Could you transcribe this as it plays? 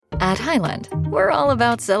At Highland, we're all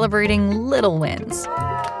about celebrating little wins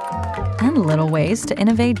and little ways to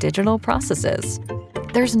innovate digital processes.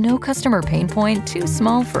 There's no customer pain point too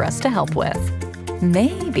small for us to help with.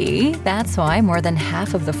 Maybe that's why more than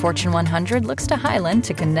half of the Fortune 100 looks to Highland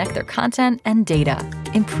to connect their content and data,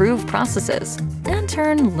 improve processes, and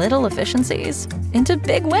turn little efficiencies into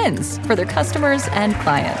big wins for their customers and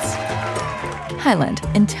clients. Highland,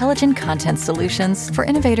 intelligent content solutions for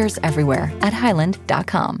innovators everywhere at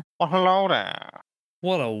highland.com. Well, hello there.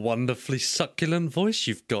 What a wonderfully succulent voice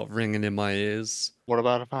you've got ringing in my ears. What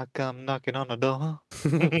about if I come knocking on the door?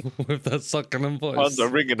 With that succulent voice. On the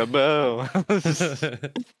ringing the bell.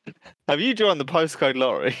 Have you joined the postcode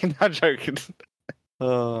lottery? Not joking.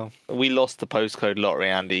 We lost the postcode lottery,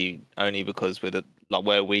 Andy, only because we're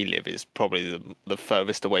where we live is probably the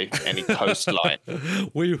furthest away from any coastline.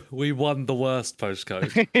 we won the worst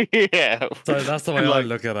postcode. Yeah. So that's the way I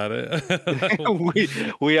look at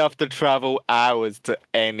it. we have to travel hours to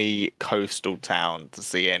any coastal town to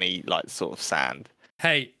see any sort of sand.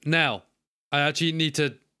 Hey, now I actually need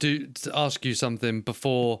to ask you something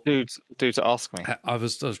before. Do to ask me. I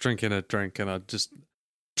was drinking a drink and I just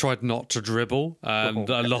tried not to dribble and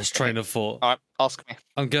I lost train of thought. All right, ask me.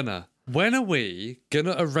 When are we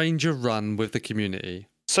gonna arrange a run with the community?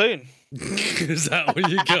 Soon. Is that what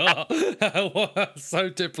you got? So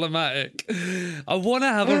diplomatic. I want to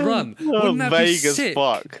have a run. Wouldn't that be sick?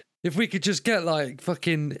 Fuck. If we could just get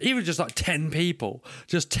even just 10 people,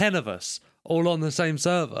 just 10 of us, all on the same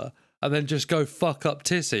server, and then just go fuck up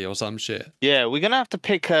Tissy or some shit. Yeah, we're gonna have to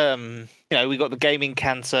pick. We got the Gaming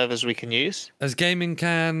Can servers we can use. Has Gaming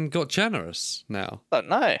Can got generous now? I don't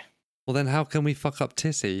know. Well, then how can we fuck up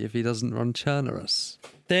Tissy if he doesn't run Churnerous?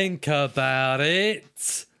 Think about it.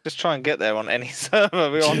 Just try and get there on any server.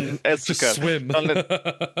 We're on Esca. Just swim.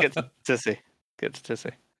 Get to Tissy.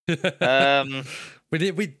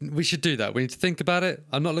 We should do that. We need to think about it.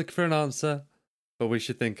 I'm not looking for an answer, but we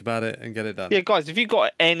should think about it and get it done. Yeah, guys, if you've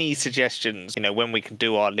got any suggestions, when we can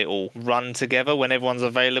do our little run together, when everyone's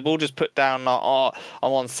available, just put down, I'm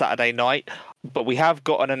on Saturday night. But we have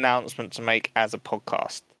got an announcement to make as a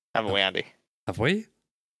podcast. Haven't we, Andy? Have we?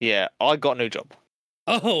 Yeah, I got a new job.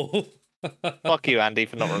 Oh! Fuck you, Andy,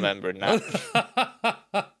 for not remembering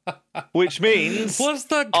that. Which means... What's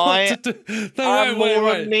that got to do? I'm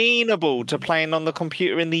more amenable to playing on the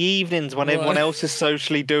computer in the evenings when everyone else is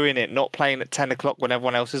socially doing it, not playing at 10 o'clock when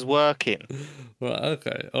everyone else is working. Right,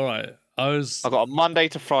 okay, all right. I got a Monday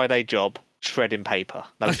to Friday job. Shredding paper.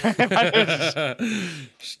 No,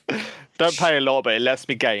 don't pay a lot, but it lets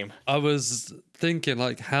me game. I was thinking,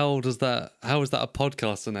 how is that a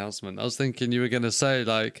podcast announcement? I was thinking you were going to say,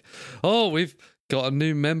 we've got a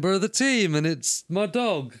new member of the team and it's my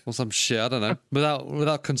dog or some shit. I don't know.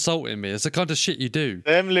 Without consulting me. It's the kind of shit you do.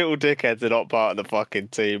 Them little dickheads are not part of the fucking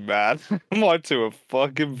team, man. My two are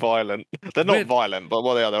fucking violent. They're not violent, but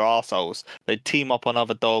what they are, they're arseholes. They team up on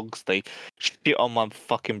other dogs. They shit on my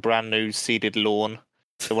fucking brand new seeded lawn.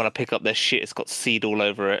 So when I pick up their shit, it's got seed all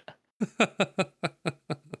over it.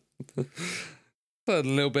 A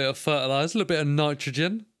little bit of fertilizer, a little bit of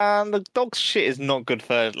nitrogen. And the dog's shit is not good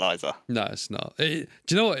fertilizer. No, it's not. Do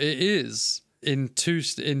you know what it is? In two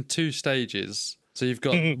stages. So you've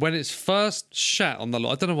got when it's first shat on the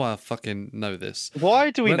lawn. I don't know why I fucking know this.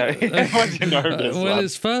 Why do we know? Why do you know this? When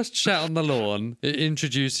it's first shat on the lawn, it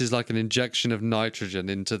introduces an injection of nitrogen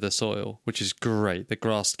into the soil, which is great. The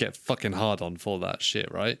grass get fucking hard on for that shit,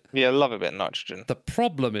 right? Yeah, I love a bit of nitrogen. The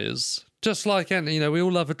problem is, just like we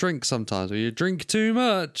all have a drink sometimes. When you drink too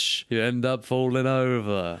much, you end up falling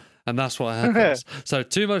over. And that's what happens. So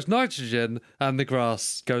too much nitrogen and the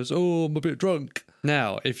grass goes, I'm a bit drunk.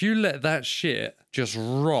 Now, if you let that shit just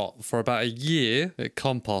rot for about a year, it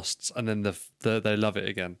composts and then they love it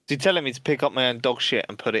again. So you're telling me to pick up my own dog shit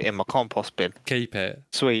and put it in my compost bin? Keep it.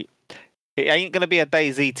 Sweet. It ain't going to be a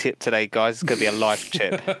DayZ tip today, guys. It's going to be a life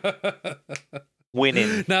tip.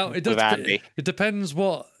 Winning now, with Andy. It depends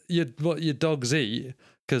what your dogs eat,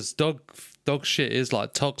 because dog shit is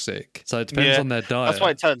toxic, so it depends on their diet. That's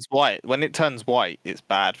why it turns white. When it turns white, it's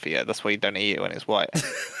bad for you. That's why you don't eat it when it's white.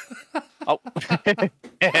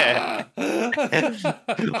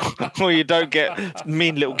 Well, you don't get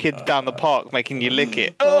mean little kids down the park making you lick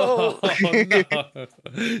it. No.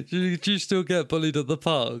 Do you still get bullied at the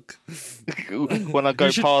park? When I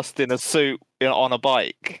go past in a suit on a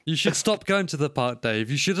bike. You should stop going to the park,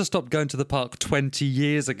 Dave. You should have stopped going to the park 20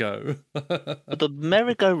 years ago. But the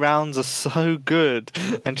merry-go-rounds are so good.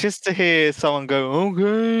 And just to hear someone go,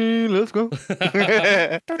 okay, let's go. Is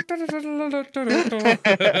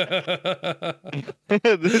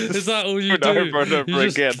that all you do? Over and over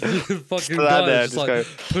again. You fucking Stand guys there, just just like go.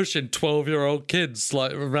 pushing 12-year-old kids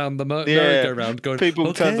like around the merry-go-round going, People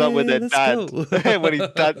okay, turns up with their let's dad. go. When his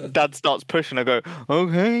dad starts pushing, I go,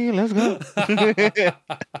 okay, let's go.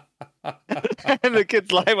 And the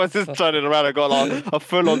kid's like, was just turning around and got like a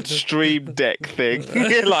full-on stream deck thing.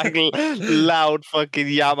 Like loud fucking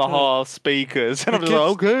Yamaha speakers. And I'm just like,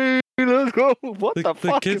 okay, let's go. What the fuck?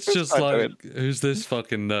 The kid's is just this guy like, doing? who's this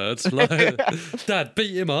fucking nerd? Like, Dad,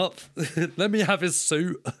 beat him up. Let me have his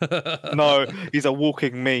suit. No, he's a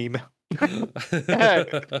walking meme.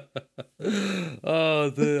 Oh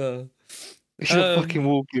dear. He's a fucking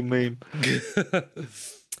walking meme.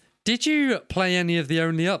 Did you play any of the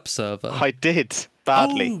Only Up server? I did,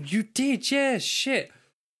 badly. Oh, you did, yeah, shit.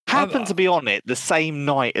 Happened to be on it the same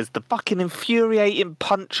night as the fucking infuriating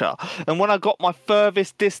puncher. And when I got my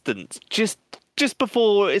furthest distance, just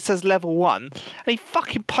before it says level 1, and he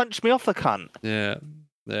fucking punched me off the cunt. Yeah,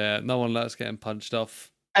 no one likes getting punched off.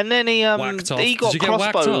 And then he Whacked off. he got Did you get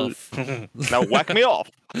whacked crossbowed. off? No, whack me off.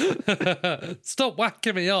 Stop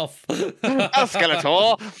whacking me off.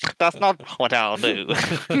 Skeletor, that's not what I'll do.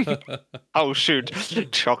 Oh shoot,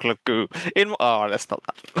 chocolate goo. That's not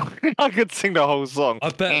that. I could sing the whole song.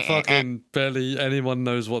 I bet fucking barely anyone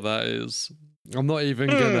knows what that is. I'm not even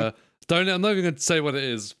gonna. I'm not even going to say what it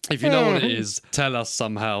is. If you know what it is, tell us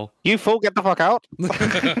somehow. You fool, get the fuck out.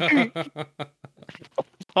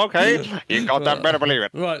 Okay, you got that, better believe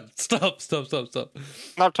it. Right, stop.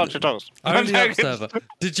 Not touch your toes. Only Up server.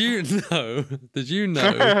 Did you know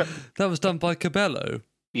that was done by Cabello?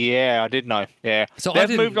 Yeah, I did know. Yeah, So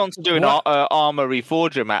they've moved on to doing Armory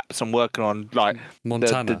Forger maps and working on like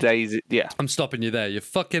Montana. the DayZ. Yeah. I'm stopping you there. You're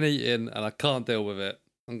fucking eating, and I can't deal with it.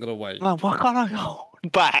 I'm gonna wait. Well, why can't I go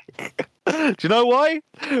back? Do you know why?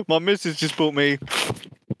 My missus just bought me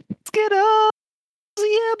Skittles,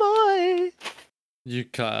 yeah, boy. You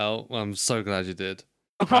cut out. I'm so glad you did.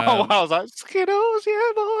 I was like, Skittles,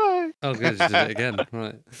 yeah, boy. Oh, good, you did it again.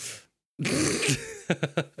 Right.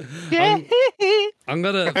 Yeah. I'm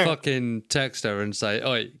gonna fucking text her and say,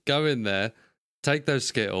 "Oi, go in there, take those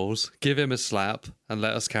Skittles, give him a slap, and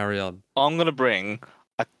let us carry on." I'm gonna bring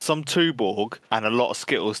some Tuborg and a lot of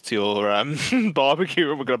Skittles to your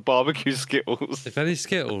barbecue, and we're gonna barbecue Skittles. If any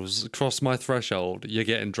Skittles cross my threshold, you're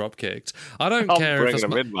getting drop kicked. I don't I'm care bringing if,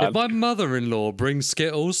 them in, man. if my mother-in-law brings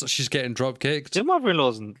Skittles, she's getting drop kicked. Your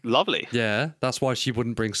mother-in-law's lovely. Yeah, that's why she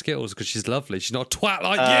wouldn't bring Skittles, because she's lovely. She's not a twat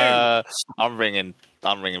like you. I'm ringing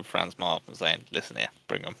Franz Mark and saying, "Listen here,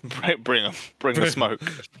 bring them, bring the smoke,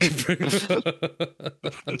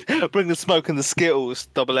 bring the smoke and the Skittles,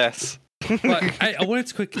 double S." Right, hey, I wanted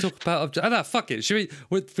to quickly talk about. Fuck it. Should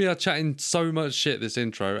we are chatting so much shit this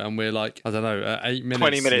intro, and we're like, I don't know, 8 minutes,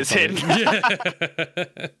 20 minutes in.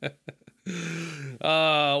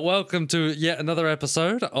 Yeah. Welcome to yet another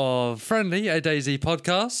episode of Friendly, a DayZ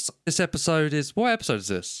podcast. This episode is what episode is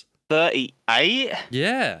this? 38.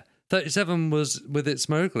 Yeah, 37 was with It's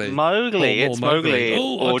Mowgli. Mowgli, it's Mowgli,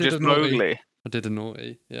 or just Mowgli. I did a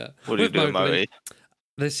naughty. Yeah. What do you do, Mowgli?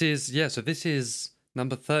 This is So this is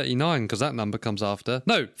number 39, because that number comes after.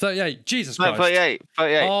 No, 38. Jesus Christ. 38.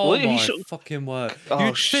 Oh, What, my fucking word. Oh,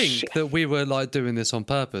 You'd think shit. that we were, like, doing this on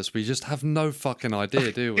purpose. We just have no fucking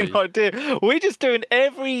idea, do we? No idea. We're just doing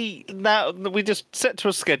we just set to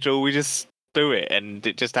a schedule, we just do it, and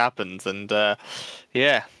it just happens, and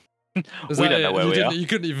yeah. Is We that don't know it? where we are. You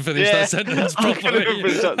couldn't even finish Yeah. that sentence I couldn't properly.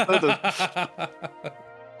 even finish that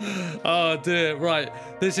Oh, dear. Right.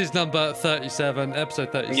 This is number 37,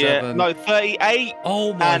 episode 37. Yeah, no, 38.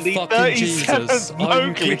 Oh, my Andy, fucking 37 Jesus. Are you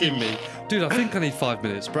Mowgli. kidding me? Dude, I think I need 5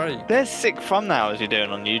 minutes break. There's sick fun now as you're doing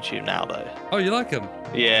on YouTube now, though. Oh, you like them?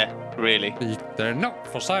 Yeah, really. They're not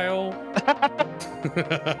for sale.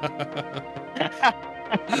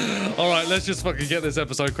 All right, let's just fucking get this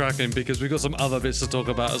episode cracking, because we've got some other bits to talk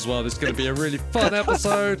about as well. This is going to be a really fun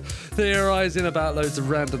episode, theorising about loads of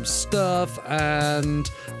random stuff,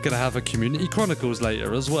 and going to have a Community Chronicles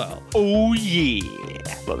later as well. Oh, yeah.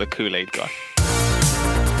 Like the Kool-Aid guy.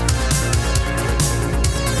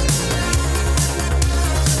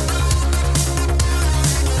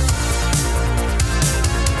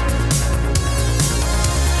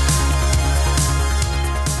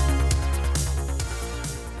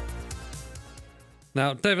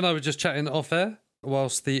 Now, Dave and I were just chatting off air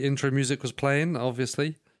whilst the intro music was playing,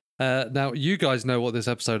 obviously. Now, you guys know what this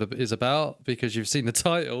episode is about because you've seen the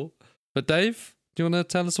title. But Dave, Do you want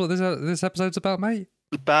to tell us what this episode's about, mate?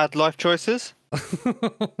 Bad life choices.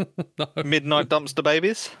 No. Midnight dumpster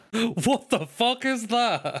babies. What the fuck is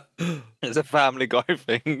that? It's a Family Guy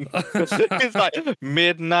thing. It's like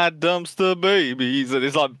midnight dumpster babies, and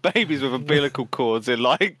it's like babies with umbilical cords in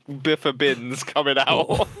like biffa bins coming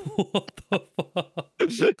out. What the fuck?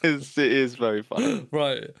 It is very funny.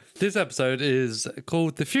 Right. This episode is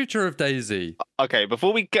called The Future of DayZ. Okay,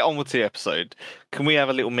 before we get on with the episode, can we have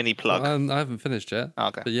a little mini plug? I haven't finished yet.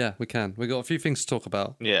 Okay. But yeah, we can. We got a few things to talk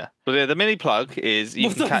about. Yeah. But the mini plug is you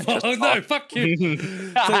What can the catch fuck? us. No, fuck you.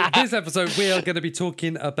 So this episode, we are going to be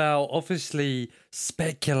talking about obviously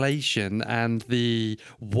speculation and the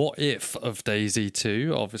what if of DayZ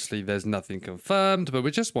 2. Obviously, there's nothing confirmed, but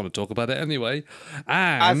we just want to talk about it anyway.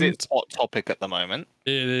 And As it's hot topic at the moment.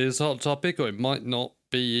 it is hot topic, or it might not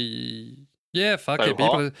be. Yeah, fuck So it.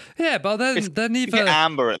 People hot? are, yeah, but they're It's neither.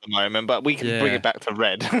 amber at the moment, but we can bring Yeah. it back to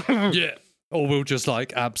red. Yeah. Or we'll just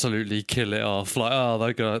like absolutely kill it off. Like,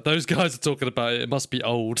 oh, those guys are talking about it. It must be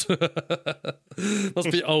old.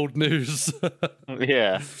 Must be old news.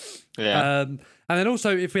 Yeah. Yeah. And then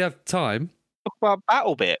also, if we have time. Talk about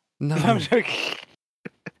Battle Bit. No. I'm joking.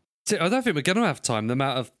 See, I don't think we're going to have time, the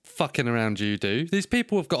amount of fucking around you do. These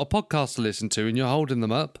people have got a podcast to listen to and you're holding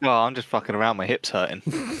them up. Oh, I'm just fucking around. My hips hurting.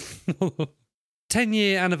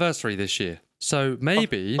 10-year anniversary this year. So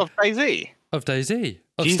maybe... Of DayZ? Of DayZ.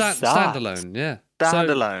 Of Jesus. standalone, yeah.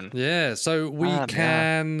 Standalone. So we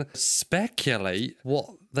can speculate what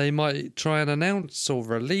they might try and announce or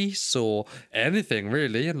release or anything,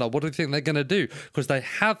 really. And like, what do you think they're going to do? Because they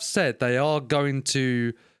have said they are going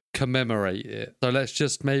to commemorate it. So let's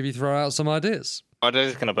just maybe throw out some ideas. I'm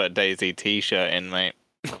just going to put a DayZ t-shirt in, mate.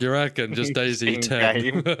 You reckon? Just DayZ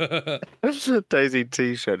 10. DayZ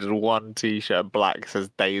t-shirt, just one t-shirt, black,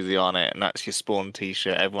 says DayZ on it, and that's your spawn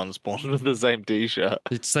t-shirt. Everyone's spawned with the same t-shirt.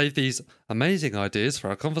 You'd save these amazing ideas for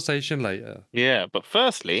our conversation later. Yeah, but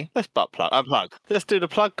firstly, let's unplug. Let's do the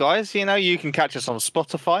plug, guys. You know, you can catch us on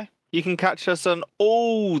Spotify. You can catch us on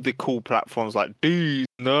all the cool platforms like DayZ,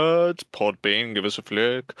 Nerds, Podbean, give us a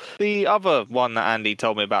flick. The other one that Andy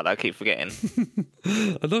told me about that I keep forgetting.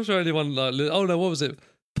 I'm not sure anyone like... Oh no, what was it?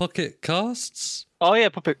 Pocket Casts? Oh yeah,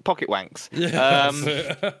 Pocket Wanks. Yeah,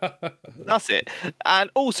 That's it. And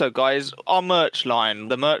also, guys, our merch line.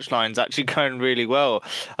 The merch line's actually going really well.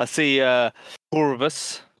 I see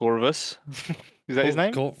Corvus. Is that his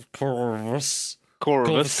name? Corvus.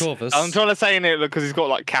 Corvus. I'm trying to say it because he's got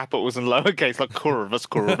like capitals and lowercase, like Corvus.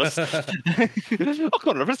 Corvus.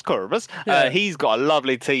 Yeah. He's got a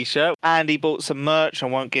lovely t-shirt and he bought some merch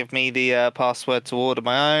and won't give me the password to order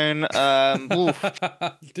my own.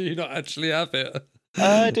 Do you not actually have it?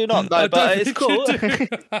 I do not know, but it's cool.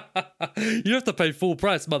 You have to pay full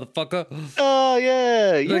price, motherfucker. Oh,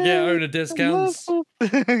 yeah. Look at owner discounts.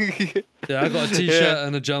 Yeah, I got a t-shirt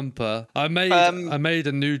and a jumper. I made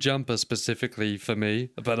a new jumper specifically for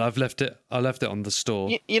me, but I left it on the store.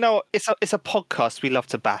 You know, it's a podcast. We love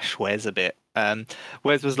to bash Wes a bit.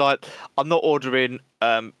 Wes was like, I'm not ordering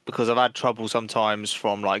because I've had trouble sometimes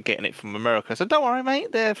from like getting it from America. So don't worry, mate.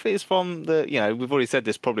 It's from we've already said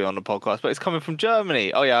this probably on the podcast, but it's coming from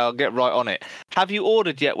Germany. Oh yeah, I'll get right on it. Have you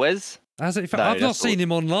ordered yet, Wes? I've not seen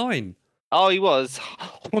him online. Oh, he was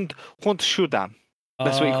Hund Schudan.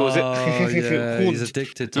 That's what he calls it. Oh, yeah, he's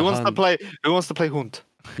addicted to Who wants to play Hund?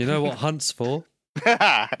 You know what Hunt's for?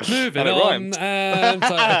 Moving And it on.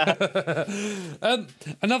 rhymed.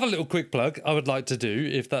 Another little quick plug I would like to do,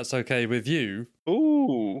 if that's okay with you.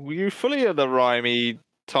 Ooh, you fully of the rhymey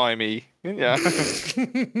timey. Yeah.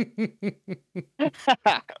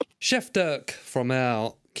 Chef Dirk from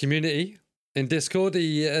our community in Discord,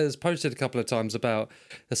 he has posted a couple of times about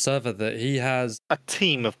a server that he has. A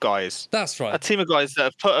team of guys. That's right. A team of guys that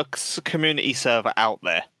have put a community server out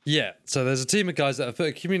there. Yeah, so there's a team of guys that have put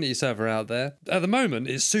a community server out there. At the moment,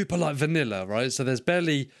 it's super like vanilla, right? So there's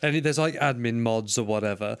barely any, there's like admin mods or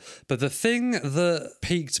whatever. But the thing that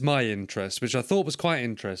piqued my interest, which I thought was quite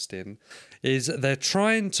interesting, is they're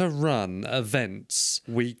trying to run events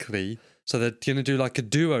weekly. So they're going to do like a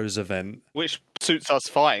duos event. Which suits us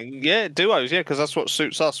fine. Yeah, duos, yeah, because that's what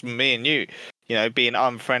suits us, me and you. You know, being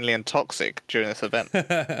unfriendly and toxic during this event.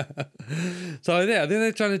 So yeah, I think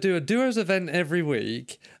they're trying to do a duos event every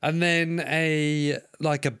week, and then a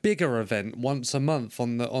bigger event once a month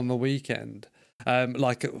on the weekend,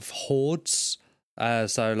 like hordes.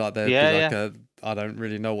 So like there'd be like I don't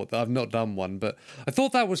really know I've not done one, but I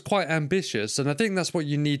thought that was quite ambitious, and I think that's what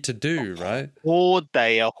you need to do, right?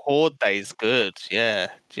 A horde day is good. Yeah.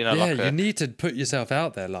 Do you know, Yeah, you need to put yourself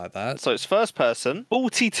out there like that. So it's first person,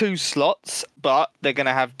 42 slots, but they're going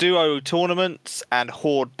to have duo tournaments and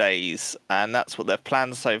horde days, and that's what they've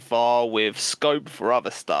planned so far, with scope for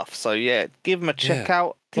other stuff. So yeah, give them a check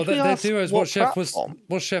out. Well, their duos. What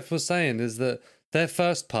Chef was saying is that their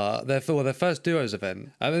first duos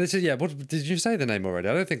event. I mean, this is What did you say the name already?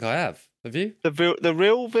 I don't think I have. Have you? The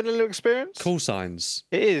real vanilla experience? Call signs.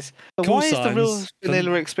 It is. But Call why is the real signs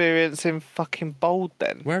vanilla experience in fucking bold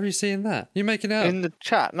then? Where are you seeing that? You making it up? In the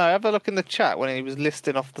chat. No, have a look in the chat when he was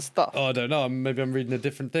listing off the stuff. Oh, I don't know. Maybe I'm reading a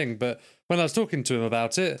different thing. But when I was talking to him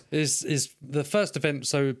about it, is the first event.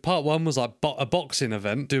 So part one was like a boxing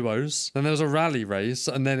event, duos. Then there was a rally race,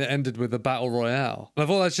 and then it ended with a battle royale. And I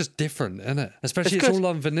thought that's just different, isn't it? Especially it's all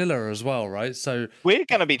on vanilla as well, right? So we're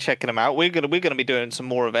going to be checking them out. We're going to be doing some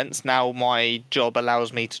more events now. My job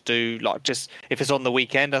allows me to do, like, just if it's on the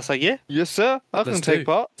weekend, I say yes sir, I can take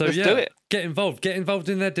part. So let's do it. Get involved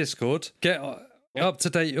in their Discord. Get up to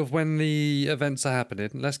date of when the events are happening.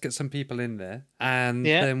 Let's get some people in there, and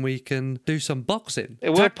then we can do some boxing.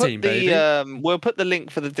 We'll put the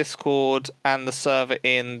link for the Discord and the server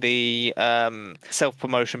in the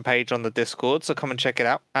self-promotion page on the Discord, so come and check it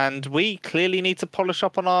out. And we clearly need to polish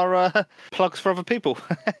up on our plugs for other people.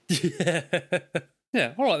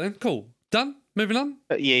 Yeah, all right then, cool. Done? Moving on?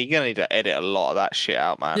 Yeah, you're going to need to edit a lot of that shit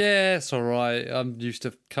out, man. Yeah, it's all right. I'm used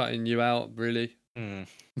to cutting you out, really.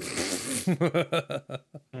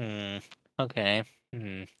 Okay.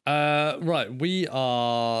 Right, we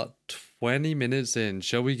are 20 minutes in.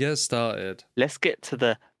 Shall we get started? Let's get to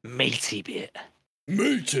the meaty bit.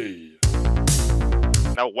 Meaty!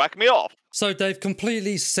 Now whack me off. So, Dave,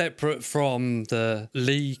 completely separate from the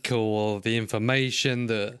leak or the information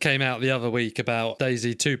that came out the other week about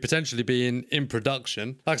DayZ 2 potentially being in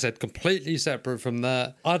production, like I said, completely separate from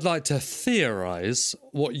that, I'd like to theorise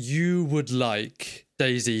what you would like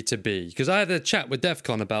DayZ to be, because I had a chat with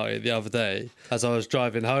DEFCON about it the other day as I was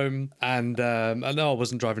driving home, and no, I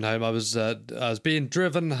wasn't driving home. I was being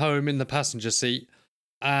driven home in the passenger seat,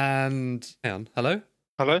 and hang on, hello.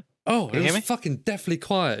 Oh, it was fucking deathly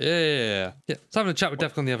quiet. Yeah. So I was having a chat with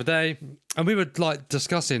DEFCON the other day, and we were like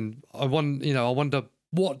discussing. I wonder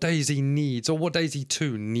what DayZ needs, or what DayZ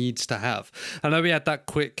 2 needs to have. I know we had that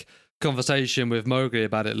quick conversation with Mowgli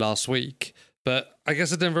about it last week, but I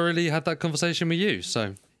guess I never really had that conversation with you.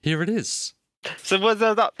 So here it is. So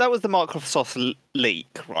that was the Microsoft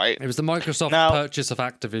leak, right? It was the Microsoft purchase of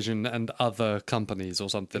Activision and other companies or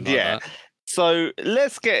something like that. So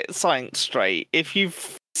let's get something straight. If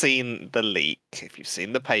you've seen the leak, if you've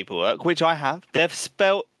seen the paperwork, which I have, they've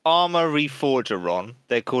spelt Armour Reforger wrong.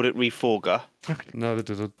 They called it Reforger. No, they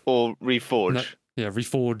didn't. Or Reforge. No, yeah,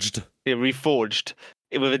 Reforged. Yeah, Reforged.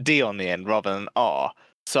 With a D on the end rather than R.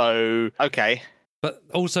 So, okay. But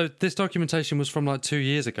also, this documentation was from like 2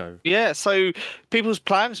 years ago. Yeah, so people's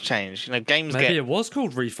plans change. You know, Maybe it was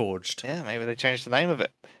called Reforged. Yeah, maybe they changed the name of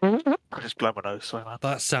it. I just blow my nose, sorry, man.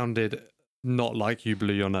 That sounded not like you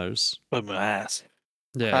blew your nose. Blow my ass.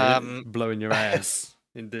 Yeah, blowing your ass.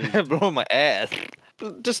 Indeed. Blowing my ass.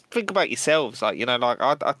 Just think about yourselves. Like, you know,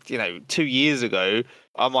 I 2 years ago,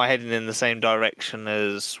 am I heading in the same direction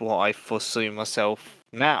as what I foresee myself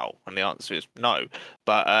now? And the answer is no.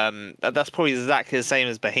 But that's probably exactly the same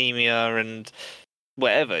as Bohemia and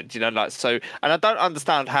whatever. Do you know, like, so? And I don't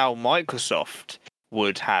understand how Microsoft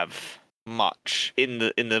would have much in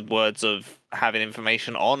the words of having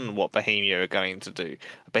information on what Bohemia are going to do.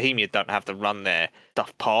 Bohemia don't have to run their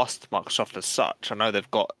stuff past Microsoft as such. I know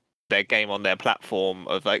they've got their game on their platform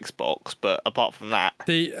of Xbox, but apart from that,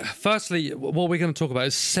 firstly, what we're going to talk about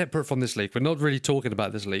is separate from this leak. We're not really talking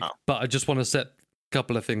about this leak, but I just want to set a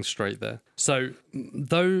couple of things straight there. So,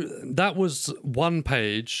 though that was one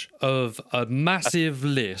page of a massive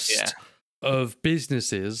list of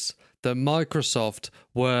businesses that Microsoft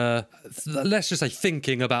were, let's just say,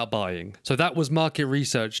 thinking about buying. So that was market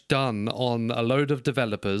research done on a load of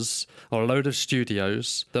developers or a load of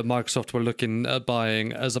studios that Microsoft were looking at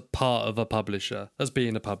buying as a part of a publisher, as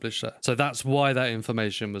being a publisher. So that's why that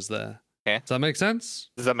information was there. Okay. Does that make sense?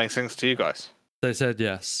 Does that make sense to you guys? They said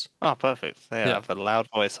yes. Oh, perfect. They have a loud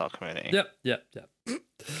voice, our community. Yep.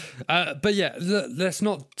 But yeah, let's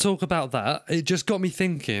not talk about that. It just got me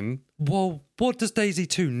thinking, well, what does DayZ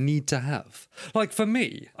 2 need to have? Like, for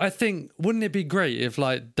me, I think, wouldn't it be great if,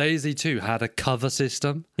 like, DayZ 2 had a cover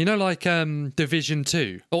system? You know, like Division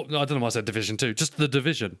 2. Oh, I don't know why I said Division 2, just The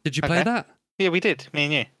Division. Did you play that? Yeah, we did, me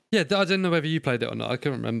and you. Yeah, I didn't know whether you played it or not. I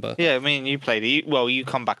couldn't remember. Yeah, I mean, you played it. You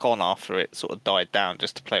come back on after it sort of died down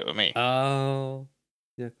just to play it with me. Oh,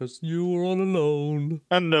 yeah, because you were all alone.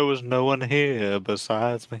 And there was no one here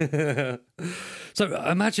besides me. So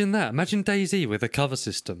imagine that. Imagine DayZ with a cover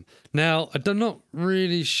system. Now, I'm not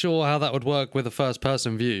really sure how that would work with a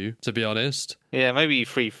first-person view, to be honest. Yeah, maybe you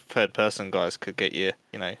free third-person guys could get your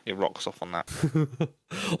rocks off on that.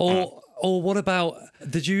 Or what about...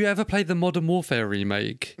 Did you ever play the Modern Warfare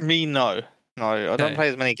remake? Me, no. No, I don't play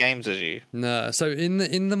as many games as you. No, so in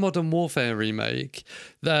the Modern Warfare remake,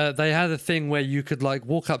 they had a thing where you could like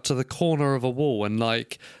walk up to the corner of a wall and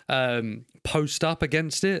like post up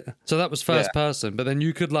against it. So that was first person, but then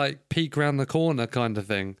you could like peek around the corner kind of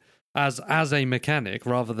thing as a mechanic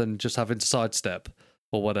rather than just having to sidestep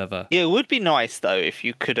or whatever. Yeah, it would be nice though if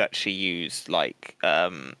you could actually use like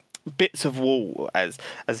bits of wall as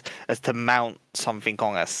to mount something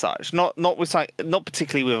on as such. Not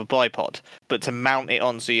particularly with a bipod, but to mount it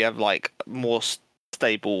on so you have like more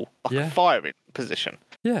stable firing position.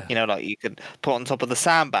 Yeah. Like you could put on top of the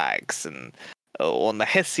sandbags or on the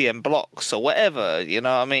Hessian blocks or whatever. You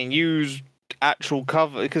know what I mean? Use actual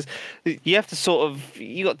cover, because you have to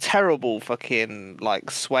you got terrible fucking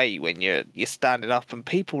like sway when you're standing up, and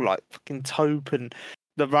people like fucking Taupe and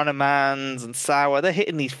the Runnermans and Sour, they're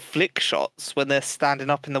hitting these flick shots when they're standing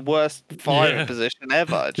up in the worst firing position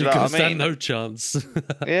ever. Do you know what I mean? Stand no chance.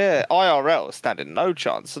 Yeah, IRL standing no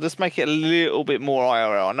chance. So let's make it a little bit more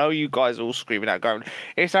IRL. I know you guys are all screaming out, going,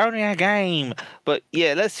 "It's only a game," but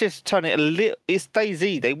yeah, let's just turn it a little. It's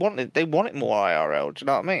DayZ. They want it more IRL. Do you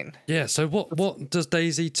know what I mean? Yeah. So what does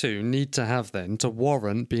DayZ 2 need to have then to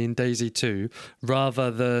warrant being DayZ 2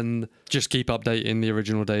 rather than just keep updating the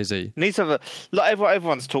original DayZ? Needs to have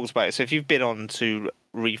everyone's talks about it. So if you've been on to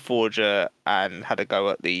Reforger and had a go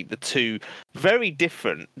at the two very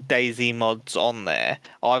different DayZ mods on there,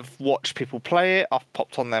 I've watched people play it. I've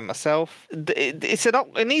popped on there myself.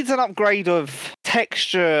 It needs an upgrade of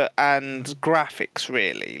texture and graphics,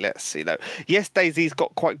 really. Yes, DayZ's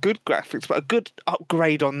got quite good graphics, but a good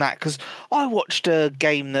upgrade on that, because I watched a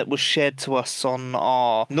game that was shared to us on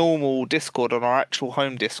our normal Discord, on our actual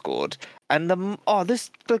home Discord, and the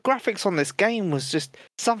graphics on this game was just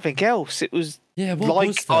something else. It was I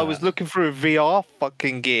was looking through a VR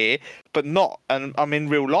fucking gear, but not, and I'm in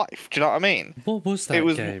real life. Do you know what I mean? What was that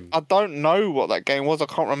game? I don't know what that game was. I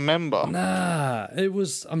can't remember. Nah, it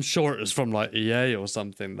was. I'm sure it was from like EA or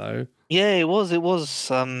something though. Yeah, it was.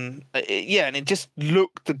 And it just the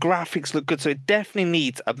graphics look good. So it definitely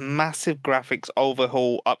needs a massive graphics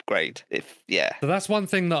overhaul upgrade. So that's one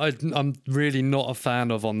thing that I'm really not a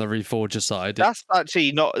fan of on the Reforger side. That's not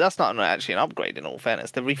actually an upgrade. In all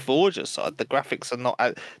fairness, the Reforger side, the graphics are not.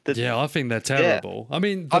 I think they're terrible. Yeah. I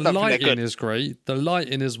mean, the lighting is great. The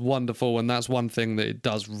lighting is wonderful, and that's one thing that it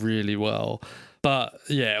does really well. But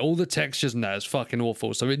yeah, all the textures and that is fucking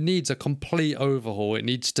awful. So it needs a complete overhaul. It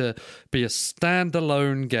needs to be a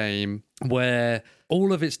standalone game where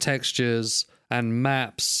all of its textures and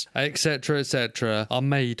maps, etc., are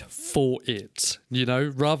made for it,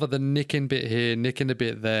 rather than nicking a bit here, nicking a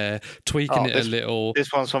bit there, tweaking it a little.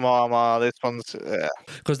 This one's from Arma, this one's...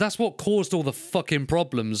 Because that's what caused all the fucking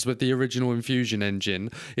problems with the original Infusion engine.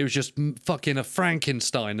 It was just fucking a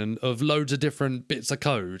Frankenstein of loads of different bits of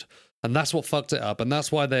code. And that's what fucked it up. And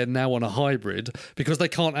that's why they're now on a hybrid, because they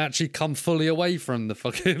can't actually come fully away from the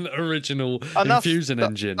fucking original Infusion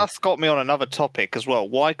engine. That's got me on another topic as well.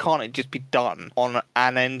 Why can't it just be done on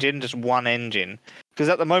an engine, just one engine? Because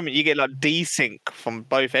at the moment you get like desync from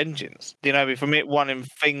both engines. From it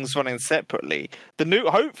things running separately.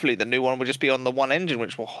 Hopefully the new one will just be on the one engine,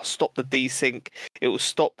 which will stop the desync. It will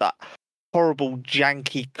stop that horrible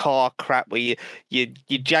janky car crap where you're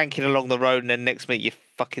janking along the road and then next minute you're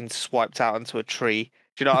fucking swiped out into a tree.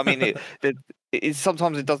 Do you know what I mean?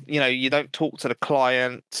 Sometimes it does. You don't talk to the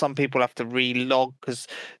client. Some people have to relog because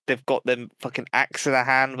they've got them fucking axe in their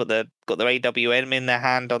hand, but they've got their AWM in their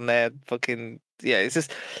hand on their fucking. Yeah, it's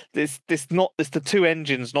just it's the two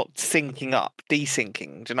engines not syncing up,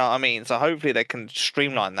 desyncing. Do you know what I mean? So hopefully they can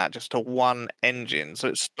streamline that just to one engine, so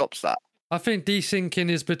it stops that. I think desyncing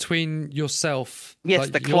is between yourself,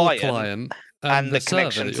 the client and the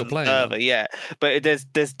connection server that you're playing. Server, yeah, but there's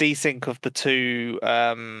desync of the two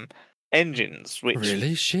engines. Which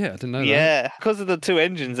really shit, I didn't know that. Yeah, because of the two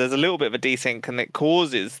engines, there's a little bit of a desync, and it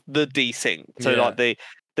causes the desync. So like the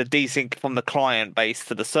desync from the client base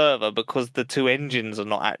to the server, because the two engines are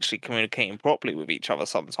not actually communicating properly with each other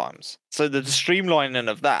sometimes. So the streamlining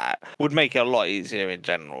of that would make it a lot easier in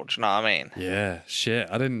general. Do you know what I mean? Yeah, shit.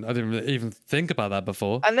 I didn't even think about that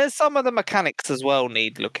before. And there's some of the mechanics as well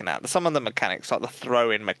need looking at. Some of the mechanics, like the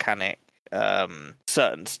throw-in mechanic,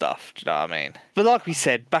 certain stuff. Do you know what I mean? But like we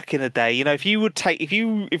said back in the day, if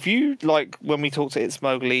you like when we talked to It's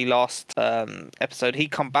Mowgli last episode, he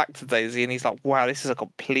come back to DayZ and he's like, wow, this is a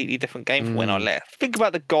completely different game from when I left. Think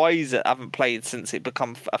about the guys that haven't played since it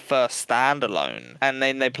become a first standalone, and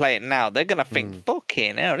then they play it now. They're gonna think,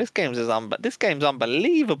 fucking hell, this game's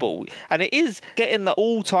unbelievable, and it is getting the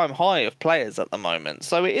all-time high of players at the moment.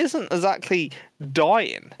 So it isn't exactly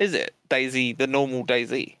dying, is it? DayZ, the normal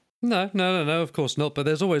DayZ. No, of course not. But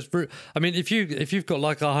there's always, I mean, if you've got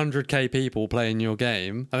like 100k people playing your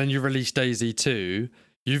game, and then you release DayZ 2,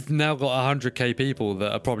 you've now got 100k people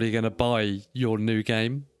that are probably going to buy your new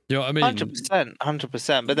game. You know what I mean?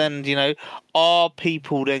 100%. But then, are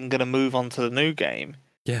people then going to move on to the new game?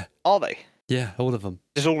 Yeah. Are they? Yeah, all of them.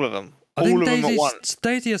 Just all of them. I think all of them at once.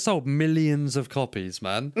 DayZ has sold millions of copies,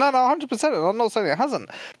 man. No, 100%. I'm not saying it hasn't.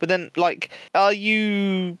 But then, are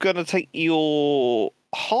you going to take your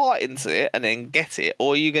heart into it and then get it?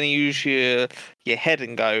 Or are you going to use your head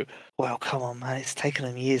and go, well, come on, man, it's taken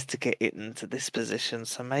them years to get it into this position,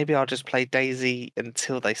 so maybe I'll just play DayZ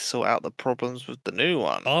until they sort out the problems with the new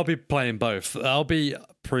one? I'll be playing both. I'll be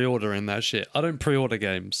pre-ordering that shit. I don't pre-order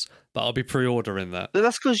games, but I'll be pre-ordering that.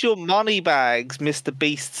 That's because your money bags, Mr.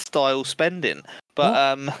 Beast style spending.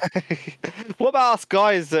 But what about us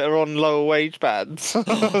guys that are on lower wage bands?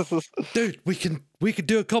 Dude, we could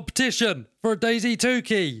do a competition for a DayZ 2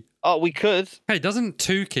 key. Oh, we could. Hey, doesn't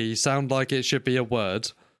 2 key sound like it should be a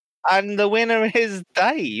word? And the winner is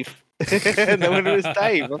Dave. The winner is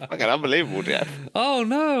Dave. That's fucking unbelievable, Jeff. Oh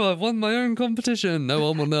no, I've won my own competition. No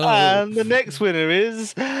one will know. And the next winner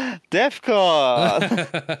is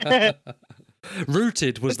Defcon.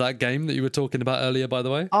 Rooted was that game that you were talking about earlier, by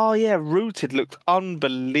the way. Oh yeah, Rooted looked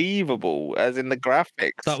unbelievable, as in the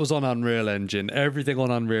graphics. That was on Unreal Engine. Everything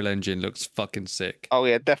on Unreal Engine looks fucking sick. Oh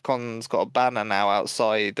yeah, Defcon's got a banner now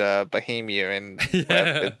outside Bohemia in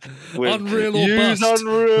with Unreal or use bust.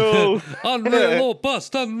 Unreal. Unreal or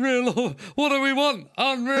bust. Unreal or... What do we want?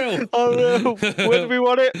 Unreal. Unreal. When do we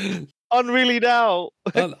want it? Unreally now.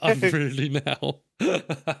 Unreally now.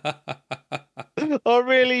 I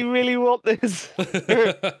really, really want this.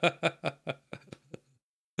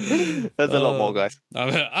 There's a lot more, guys.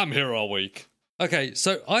 I'm here all week. Okay,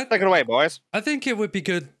 so take it away, boys. I think it would be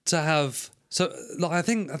good to have. So, I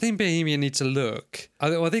think Bohemia needs to look.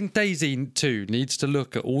 I think DayZ 2 needs to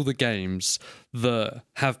look at all the games that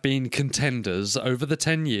have been contenders over the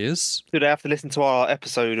 10 years. Do they have to listen to our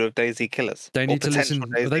episode of DayZ Killers? They need to listen.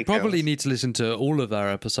 They probably need to listen to all of our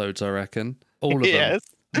episodes. I reckon all of them.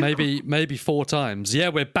 Maybe 4 times. Yeah,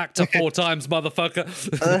 we're back to 4 times, motherfucker.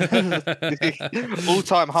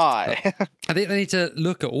 All-time high. I think they need to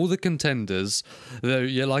look at all the contenders,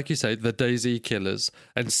 like you say, the DayZ killers,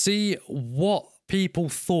 and see what people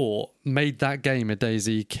thought made that game a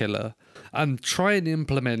DayZ killer, and try and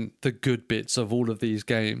implement the good bits of all of these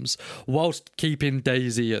games whilst keeping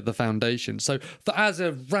DayZ at the foundation. So, as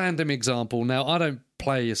a random example, now I don't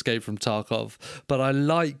play Escape from Tarkov, but I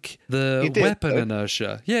like the weapon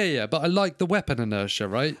inertia. Yeah, but I like the weapon inertia,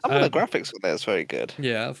 right? Some of the graphics on there is very good.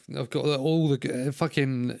 Yeah, I've got all the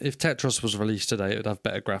fucking... If Tetris was released today, it would have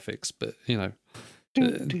better graphics, but,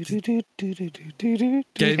 games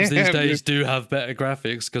these days do have better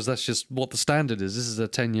graphics because that's just what the standard is. This is a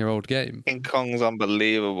 10-year-old game. King Kong's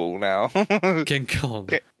unbelievable now. King Kong.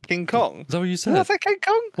 King Kong? Is that what you said? Did I say King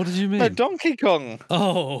Kong? What did you mean? No, Donkey Kong.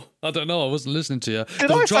 Oh, I don't know. I wasn't listening to you. Did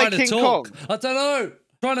I say King Kong? I don't know.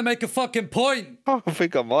 Trying to make a fucking point. Oh, I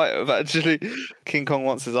think I might have, actually. King Kong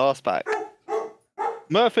wants his ass back.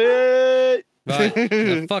 Murphy! Right.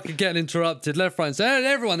 They're fucking getting interrupted left, right, and center.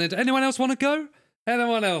 Everyone, anyone else want to go?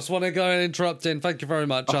 Anyone else want to go and interrupt in? Thank you very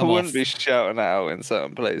much. I wouldn't be shouting that out in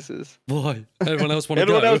certain places. Why? Everyone else want to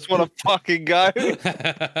go? Anyone else want to fucking go?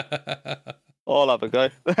 I'll have a go.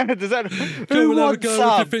 Does that? Who wants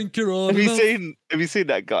some? If you think you're on have you seen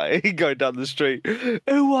that guy? He going down the street.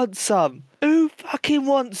 Who wants some? Who fucking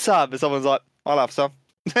wants some? And someone's like, I'll have some.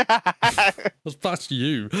 That's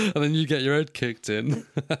you, and then you get your head kicked in.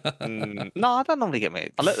 No, I don't normally get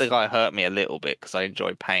me. I let the guy hurt me a little bit because I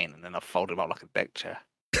enjoy pain, and then I fold him up like a deck chair.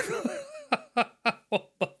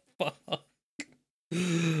 What the fuck?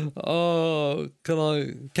 Oh,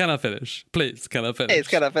 can I finish? Please, can I finish? Yes,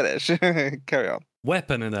 can I finish? Carry on.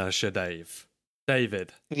 Weapon inertia,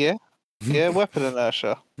 David. Yeah, weapon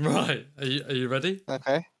inertia. Right. Are you ready?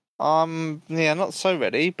 Okay. Yeah, not so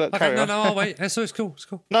ready, but carry on. No, wait. So it's cool.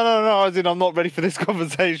 No. As in, I'm not ready for this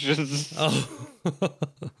conversation. Oh.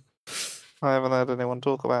 I haven't heard anyone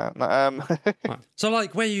talk about it. No, Right. So,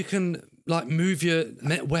 like, where you can like move your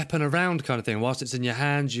weapon around, kind of thing, whilst it's in your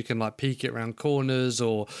hands, you can like peek it around corners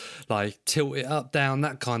or like tilt it up, down,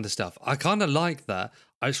 that kind of stuff. I kind of like that.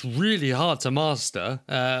 It's really hard to master,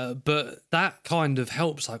 but that kind of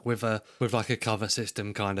helps like with like a cover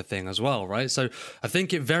system kind of thing as well, right? So I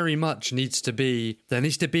think it very much needs to be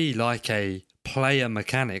like a player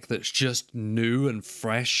mechanic that's just new and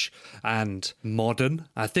fresh and modern.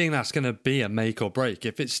 I think that's going to be a make or break.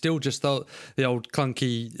 If it's still just the old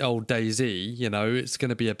clunky old DayZ, you know, it's going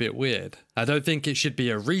to be a bit weird. I don't think it should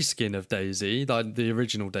be a reskin of DayZ, like the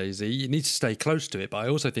original DayZ. You need to stay close to it, but I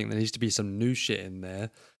also think there needs to be some new shit in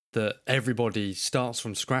there that everybody starts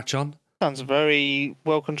from scratch on. Sounds a very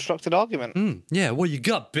well-constructed argument. Yeah, what you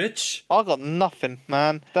got, bitch? I got nothing,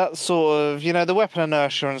 man. That sort of, you know, the weapon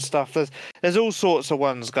inertia and stuff. There's all sorts of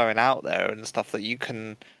ones going out there and stuff that you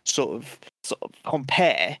can sort of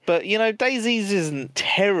compare. But, you know, DayZ's isn't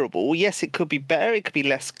terrible. Yes, it could be better. It could be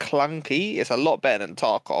less clunky. It's a lot better than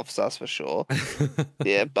Tarkov's, that's for sure.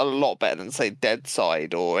 Yeah, a lot better than, say,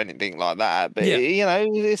 DayZ or anything like that. But, you know,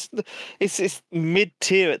 it's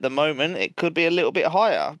mid-tier at the moment. It could be a little bit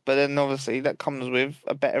higher. But then, obviously, that comes with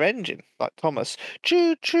a better engine, like Thomas.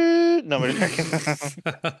 Choo-choo! No, I'm really joking.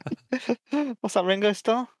 What's that, Ringo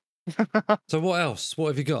Starr? So what else? What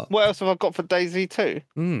have you got? What else have I got for DayZ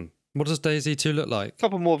 2? What does DayZ 2 look like? A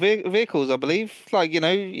couple more vehicles, I believe. Like, you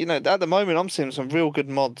know, at the moment I'm seeing some real good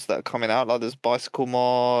mods that are coming out. Like there's bicycle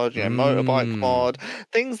mod, you know, motorbike mod,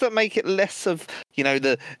 things that make it less of, you know,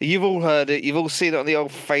 you've all heard it, you've all seen it on the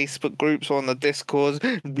old Facebook groups or on the Discords.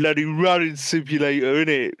 Bloody running simulator,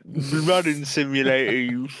 innit? Running simulator,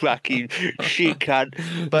 you fucking shit cunt.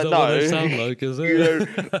 But is that no, what they sound like, is it? You know,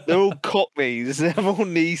 they're all cockneys. They're all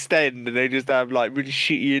in the East End, and they just have like really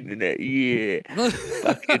shitty internet. Yeah,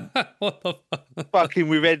 fucking. What the fuck? Fucking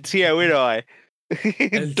with NTO, ain't I?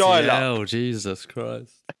 Dial-up. Oh, Jesus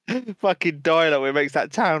Christ. Fucking dial-up where it makes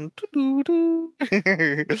that sound.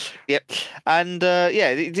 Yep. And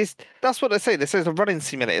that's what they say. They say it's a running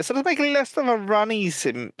simulator. So they're making less of a running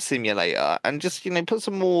simulator and just, you know, put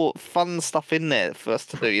some more fun stuff in there for us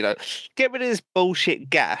to do, you know. Get rid of this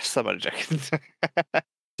bullshit gas. Somebody joking.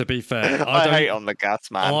 To be fair, I hate on the gas,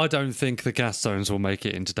 man. I don't think the gas zones will make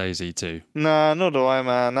it into DayZ 2. No, nor do I,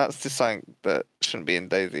 man. That's just something that shouldn't be in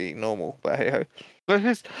DayZ normal, but hey ho.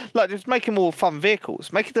 But just making more fun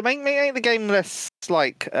vehicles. Make the game less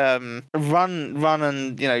like run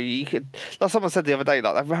and, you know, you could, like someone said the other day,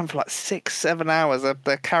 like they ran for like 6-7 hours.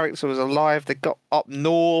 Their character was alive. They got up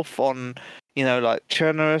north on, you know, like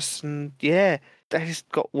Chernobyl, and yeah. They just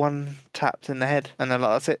got one tapped in the head, and they're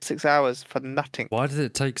like, that's it, 6 hours for nothing. Why did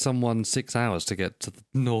it take someone 6 hours to get to the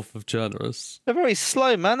north of Chernobyl? They're very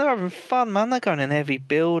slow, man. They're having fun, man. They're going in every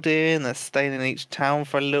building. They're staying in each town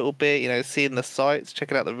for a little bit, you know, seeing the sights,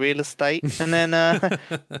 checking out the real estate, and then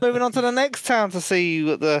moving on to the next town to see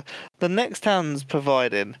what the next town's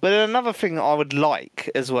providing. But then another thing I would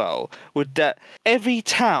like as well would that every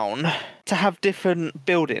town to have different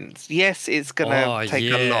buildings. Yes, it's gonna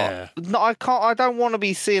take a lot. No, I don't want to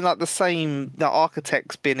be seeing like the same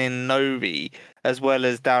architects been in Novi as well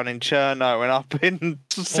as down in Cherno and up in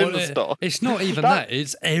Silverstock. It's not even that.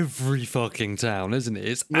 It's every fucking town, isn't it?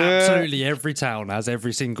 It's absolutely every town has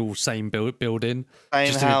every single same building,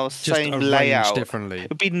 same house, same layout. Differently.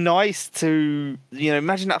 It'd be nice to, you know,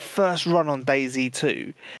 imagine that first run on DayZ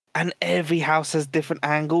 2. And every house has different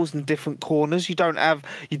angles and different corners. You don't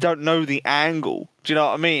know the angle. Do you know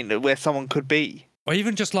what I mean? Where someone could be. Or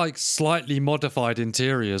even just like slightly modified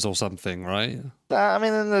interiors or something, right? I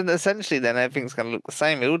mean, essentially, then everything's going to look the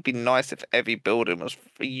same. It would be nice if every building was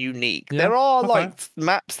unique. Yeah, there are like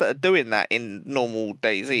maps that are doing that in normal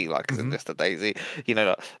DayZ, like in just a DayZ. You know,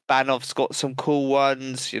 like, Banov's got some cool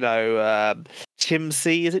ones. You know,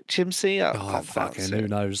 Chimsey, is it Chimsey? Oh, fucking who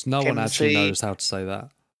knows? No one actually knows how to say that.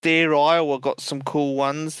 Deer Iowa got some cool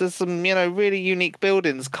ones. There's some, you know, really unique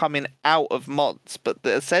buildings coming out of mods, but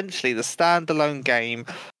essentially the standalone game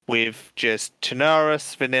with just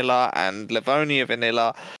Chernarus vanilla and Livonia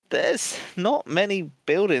vanilla, there's not many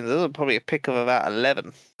buildings. There's probably a pick of about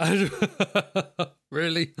 11.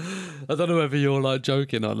 Really? I don't know whether you're like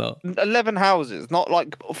joking or not. 11 houses, not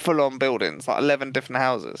like full-on buildings, like 11 different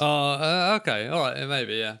houses. Oh, okay. All right,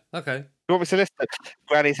 maybe, yeah. Okay. You want me to list it?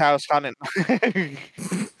 Granny's house hunting.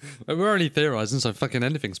 We're only theorising, so fucking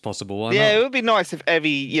anything's possible. Why not? It would be nice if every,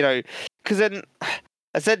 you know, because then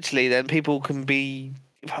essentially then people can be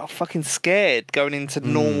fucking scared going into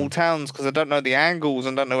normal towns because I don't know the angles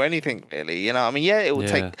and don't know anything really. You know, I mean, it will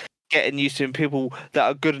take getting used to, and people that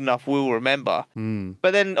are good enough will remember.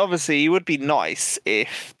 But then obviously it would be nice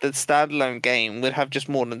if the standalone game would have just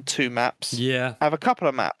more than 2 maps. Yeah. Have a couple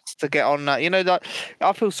of maps to get on that. You know, that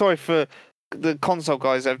I feel sorry for the console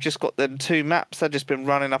guys that have just got them 2 maps. They've just been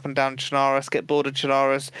running up and down Chernarus, get bored of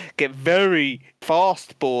Chernarus, get very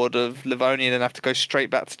fast bored of Livonia, and then have to go straight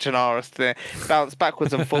back to Chernarus to bounce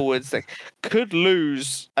backwards and forwards. They could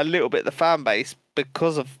lose a little bit of the fan base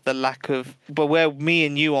because of the lack of. But where me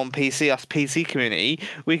and you on PC, us PC community,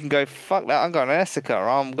 we can go, fuck that, I'm going to Essica,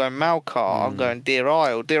 I'm going Malcar, I'm going Deer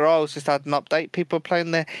Isle. Deer Isle's just had an update. People are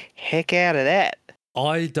playing the heck out of that.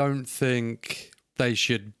 I don't think they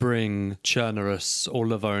should bring Chernarus or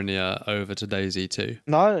Livonia over to DayZ 2.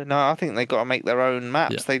 No, I think they got to make their own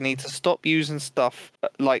maps. Yeah. They need to stop using stuff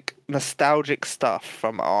like nostalgic stuff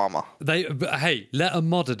from Armour. Hey, let a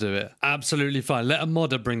modder do it. Absolutely fine. Let a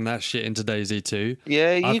modder bring that shit into DayZ 2.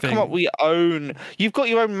 Yeah, you come up with your own. You've got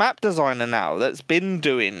your own map designer now that's been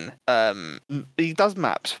doing. He does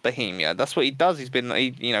maps for Bohemia. That's what he does. He's doing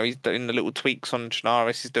the little tweaks on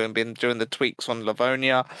Chernarus. He's been doing the tweaks on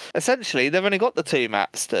Livonia. Essentially, they've only got the 2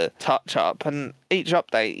 maps to touch up, and each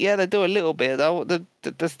update, yeah, they do a little bit.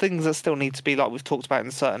 There's things that still need to be, like we've talked about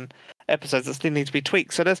in certain episodes, that still need to be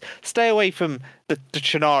tweaked. So let's stay away from the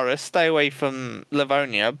Chernarus, stay away from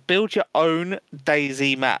Livonia, build your own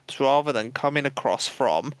DayZ maps rather than coming across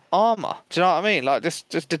from Armour. Do you know what I mean? Like, just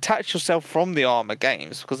detach yourself from the Armour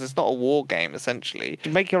games, because it's not a war game, essentially.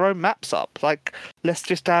 Make your own maps up. Like, let's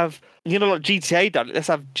just have, like GTA done it. Let's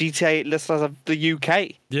have GTA, let's have the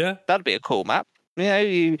UK. Yeah. That'd be a cool map.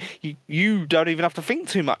 You don't even have to think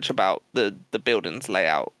too much about the building's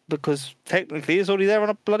layout, because technically it's already there on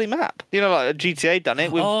a bloody map. Like GTA done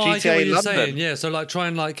it with GTA I get what you're London. saying. Yeah, so like try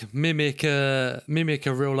and like mimic a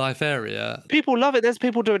real life area. People love it. There's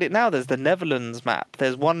people doing it now. There's the Netherlands map.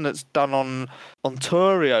 There's one that's done on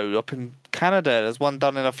Ontario up in Canada. There's one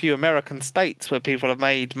done in a few American states where people have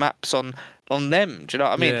made maps on them. Do you know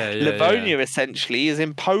what I mean? Livonia essentially is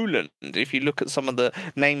in Poland. If you look at some of the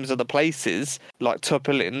names of the places, like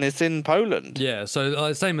Topolin, it's in Poland. Yeah,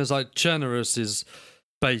 so same as like Chernarus is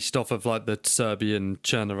based off of like the Serbian,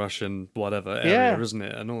 Chernorussian, whatever area, isn't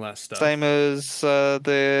it? And all that stuff. Same as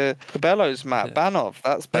the Cabello's map, Banov.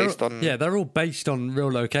 That's based on. Yeah, they're all based on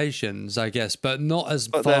real locations, I guess, but not as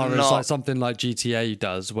far as like something like GTA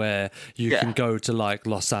does, where you can go to like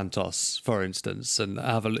Los Santos, for instance, and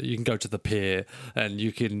you can go to the pier, and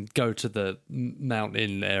you can go to the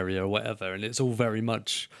mountain area or whatever, and it's all very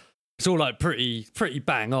much. It's all like pretty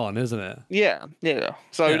bang on, isn't it? Yeah.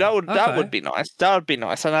 So that would be nice. That would be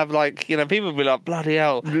nice, and have like people would be like, bloody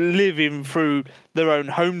hell, living through their own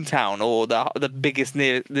hometown or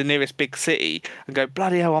the nearest big city, and go,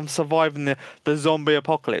 bloody hell, I'm surviving the zombie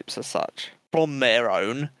apocalypse as such from their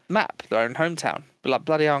own map, their own hometown. But like,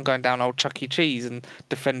 bloody hell, I'm going down old Chuck E. Cheese and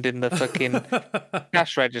defending the fucking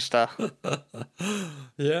cash register.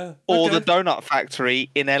 Yeah. Or the donut factory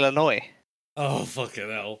in Illinois. Oh, fucking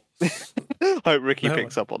hell. Hope Ricky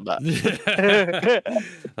picks up on that.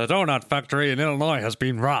 The donut factory in Illinois has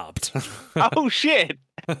been robbed. Oh, shit.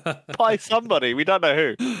 By somebody. We don't know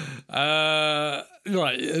who. Right,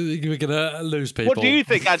 we're going to lose people. What do you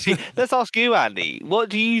think, actually? Let's ask you, Andy. What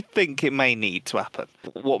do you think it may need to happen?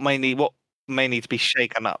 What may need to be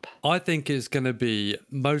shaken up? I think it's going to be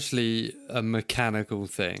mostly a mechanical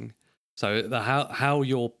thing. So how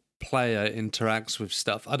your player interacts with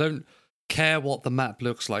stuff. I don't care what the map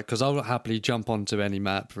looks like, because I'll happily jump onto any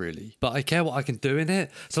map, really, but I care what I can do in it.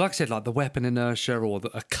 So like I said, like the weapon inertia or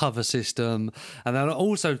a cover system. And then I'm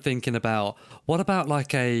also thinking about, what about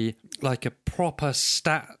like a proper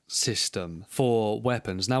stat system for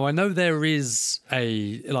weapons? Now I know there is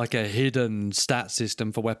a hidden stat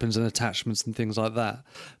system for weapons and attachments and things like that,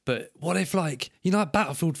 but what if like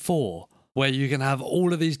Battlefield 4, where you can have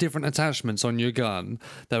all of these different attachments on your gun.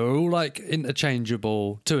 They were all like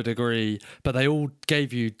interchangeable to a degree, but they all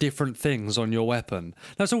gave you different things on your weapon.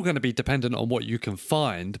 That's all going to be dependent on what you can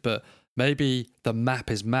find, but maybe the map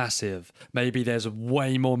is massive. Maybe there's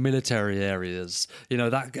way more military areas,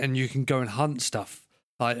 and you can go and hunt stuff.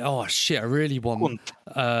 Like, oh shit, I really want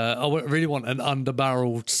an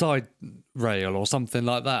underbarrel side rail or something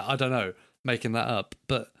like that. I don't know, making that up,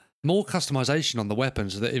 but more customization on the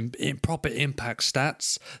weapons that proper impact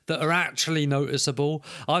stats that are actually noticeable.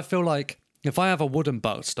 I feel like if I have a wooden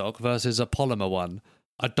buttstock versus a polymer one,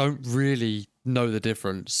 I don't really know the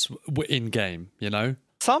difference in game,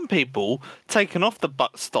 Some people taking off the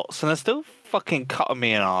buttstocks and they're still fucking cutting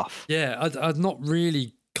me in half. Yeah, I'm not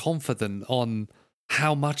really confident on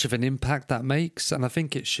how much of an impact that makes, and I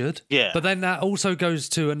think it should. Yeah. But then that also goes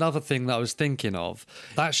to another thing that I was thinking of.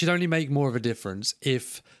 That should only make more of a difference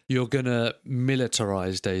if you're going to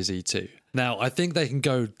militarize DayZ 2. Now, I think they can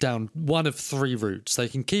go down one of three routes. They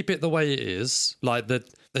can keep it the way it is, like that.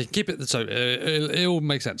 They can keep it, so it all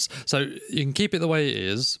makes sense. So you can keep it the way it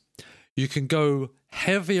is. You can go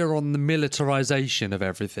heavier on the militarization of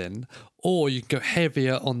everything, or you can go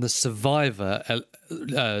heavier on the survivor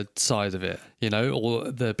side of it, you know, or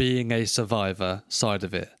the being a survivor side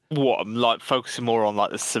of it. What, like focusing more on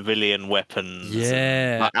like the civilian weapons,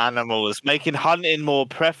 Yeah, and, like animals, making hunting more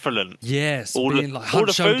prevalent. Yes, all being the, like all Hunt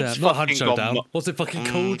the Showdown, food's not Hunt fucking Showdown. gone. What's it fucking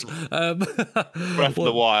called? Breath of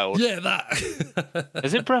the Wild. Yeah, that.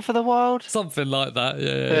 Is it Breath of the Wild? Something like that.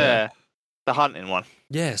 Yeah. Yeah. The hunting one.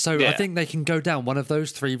 Yeah, so I think they can go down one of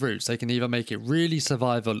those three routes. They can either make it really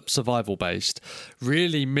survival based,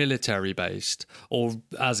 really military based, or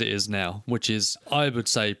as it is now, which is, I would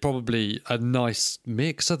say, probably a nice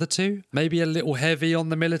mix of the two. Maybe a little heavy on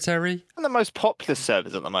the military. And the most popular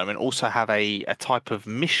servers at the moment also have a type of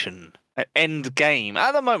mission, an end game.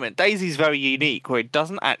 At the moment, DayZ's very unique, where it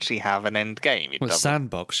doesn't actually have an end game. Well,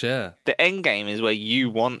 sandbox, yeah. The end game is where you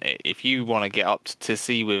want it. If you want to get up to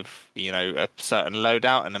sea with, you know, a certain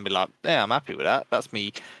loadout and then be like, yeah, I'm happy with that. That's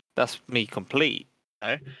me complete. You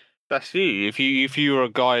know? That's you. If you're a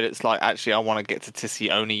guy that's like, actually, I want to get to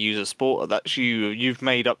Tissy, only use a sporter, that's you. You've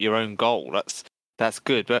made up your own goal. That's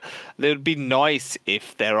good. But it would be nice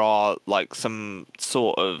if there are like some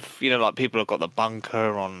sort of, you know, like people have got the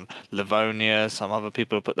bunker on Livonia, some other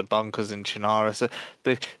people have put the bunkers in Chernarus. So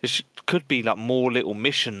there could be like more little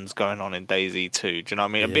missions going on in DayZ 2. Do you know what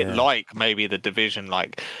I mean? A bit like maybe the Division,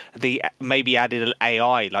 like the maybe added an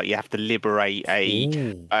AI, like you have to liberate a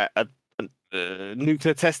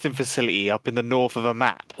nuclear testing facility up in the north of a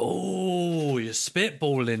map. Oh, you're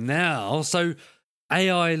spitballing now. So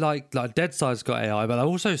AI, like Deadside's got AI, but I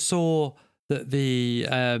also saw that the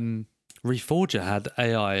Reforger had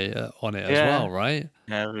AI on it as well, right?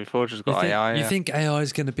 Yeah, Reforger's got AI. You think AI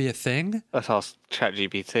is going to be a thing? That's our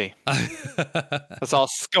ChatGPT. That's our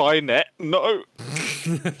Skynet. No.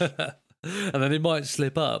 And then it might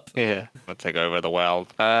slip up. Yeah, we'll take over the world.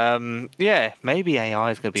 Yeah, maybe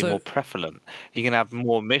AI is going to be more prevalent. You can have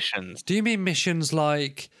more missions. Do you mean missions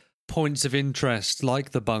like points of interest,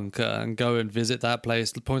 like the bunker, and go and visit that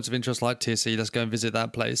place? The points of interest like Tissy, let's go and visit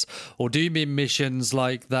that place. Or do you mean missions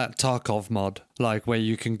like that Tarkov mod, like where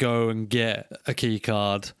you can go and get a key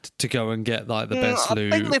card to go and get like the best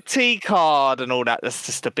loot? I think the T card and all that, that's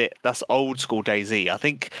just a bit, that's old school DayZ. I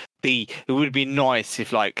think it would be nice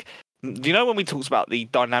if, like, do you know when we talked about the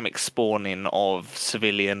dynamic spawning of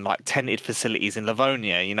civilian, like, tented facilities in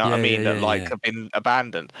Livonia, you know what I mean, that have been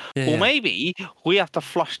abandoned? Or maybe we have to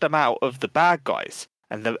flush them out of the bad guys,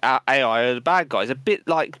 and the AI are the bad guys, a bit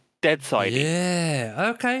like DayZ.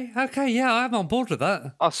 Yeah, okay, yeah, I'm on board with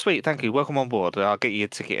that. Oh, sweet, thank you. Welcome on board. I'll get you a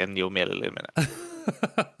ticket and your meal in a minute.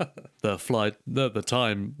 The flight, the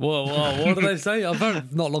time. Whoa, what do they say?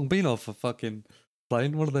 I've not long been off a fucking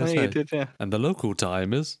plane. What do they say? You did, yeah. And the local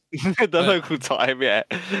time is? Local time, yeah.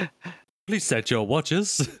 Please set your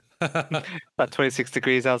watches. About 26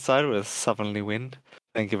 degrees outside with a southerly wind.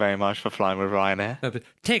 Thank you very much for flying with Ryanair.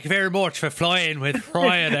 Thank you very much for flying with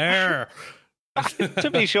Ryanair. to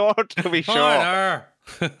be sure. Ryanair.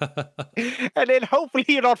 And then hopefully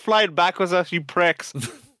you're not flying backwards as you pricks.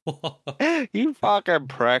 You fucking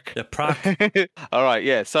prick. You prick. All right,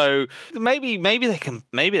 yeah. So maybe they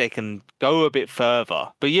can go a bit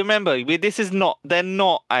further. But you remember, they're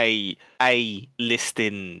not a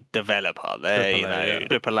listing developer. They're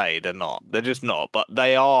AAA. They're not. They're just not. But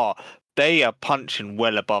they are punching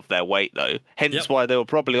well above their weight though. Hence why they were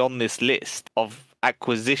probably on this list of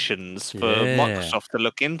acquisitions for Microsoft to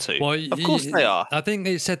look into. Well, of course they are. I think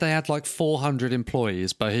it said they had like 400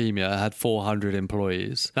 employees. Bohemia had 400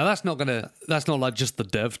 employees. Now that's not like just the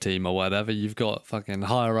dev team or whatever. You've got fucking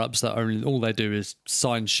higher ups that all they do is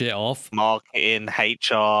sign shit off. Marketing,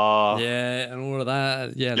 HR. Yeah, and all of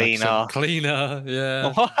that. Yeah, cleaner.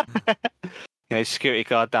 Yeah. You know, security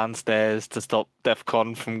guard downstairs to stop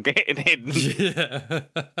DEFCON from getting in. Yeah.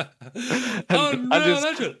 Unreal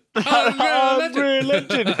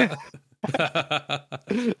legend.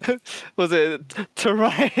 Was it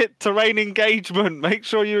terrain engagement? Make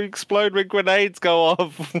sure you explode when grenades go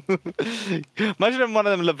off. Imagine in one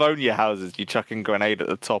of them Livonia houses, you chuck a grenade at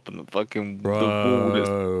the top and the fucking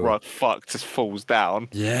the wall just falls down.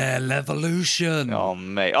 Yeah, Levolution. Oh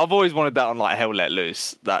mate, I've always wanted that on like Hell Let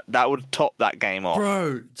Loose. That would top that game off,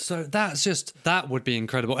 bro. So that would be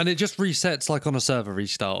incredible, and it just resets like on a server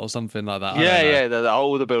restart or something like that. Yeah.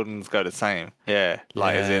 All the buildings go the same. Yeah,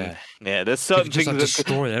 like as in. Yeah, there's You certain can just things like, that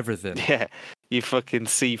destroy everything. yeah, you fucking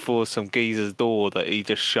see for some geezer's door that he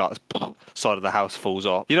just shuts, side of the house falls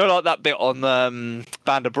off. You know, like that bit on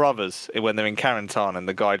Band of Brothers when they're in Carentan and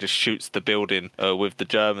the guy just shoots the building with the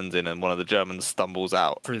Germans in, and one of the Germans stumbles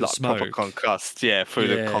out Through the like proper smoke. concussed, through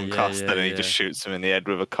the concussed, and he just shoots him in the head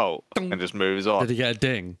with a Colt and just moves on. Did he get a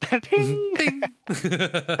ding? Ding, ding.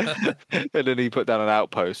 And then he put down an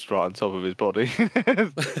outpost right on top of his body.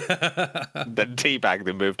 Then teabagged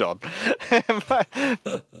and moved on.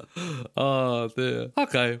 Oh dear.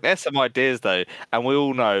 Okay. There's some ideas though, and we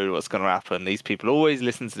all know what's going to happen. These people always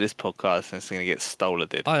listen to this podcast and it's going to get stolen.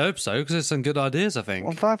 I hope so, because there's some good ideas, I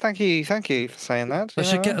think. Well, thank you for saying that. They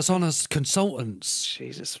should get us on as consultants.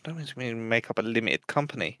 Jesus, don't mean to make up a limited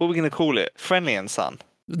company. What are we going to call it? Friendly and Son.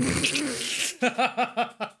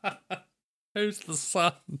 Who's the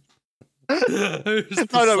son?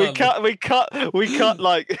 No, we cut we cut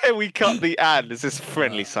the and. Is this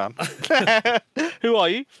friendly son? Who are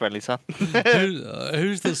you? Friendly son.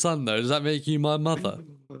 Who's the son though? Does that make you my mother?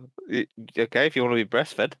 Okay, if you want to be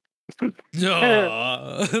breastfed.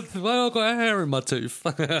 Well, I've got a hair in my tooth.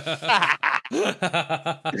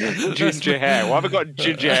 Ginger hair. Why have I got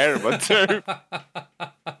ginger hair in my tooth?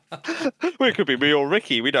 Well, it could be me or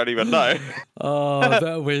Ricky. We don't even know.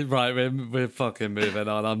 We're fucking moving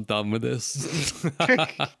on. I'm done with this.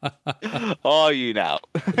 Are you now?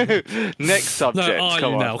 Next subject. No,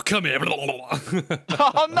 Come on. now? Come here.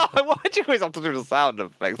 Oh no! Why'd you always have to do the sound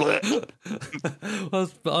effects?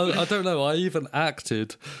 I don't know. I even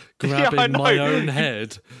acted grabbing my own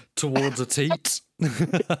head towards a teat.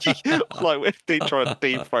 Like if they try to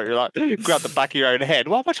deep throat, you're like, grab the back of your own head.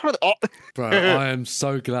 What am I trying to? Oh. Bro, I am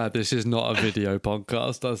so glad this is not a video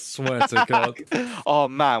podcast. I swear to God. Oh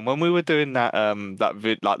man, when we were doing that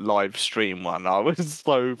live stream one, I was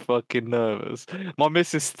so fucking nervous. My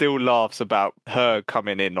missus still laughs about her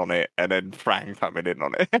coming in on it and then Frank coming in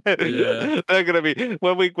on it. Yeah. They're gonna be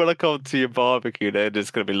when I come to your barbecue, they're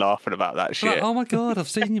just gonna be laughing about that shit. Like, oh my God, I've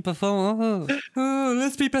seen you before. Oh,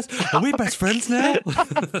 let's be best. Are we best friends now?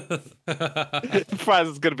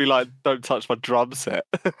 Fran's gonna be like, don't touch my drum set.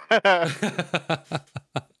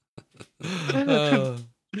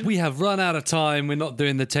 We have run out of time. We're not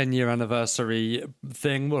doing the 10-year anniversary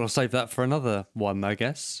thing. We'll save that for another one, I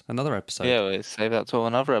guess. Another episode. Yeah, we'll save that till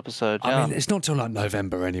another episode. Yeah. I mean, it's not till like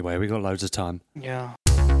November anyway. We got loads of time. Yeah.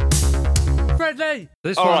 Friendly.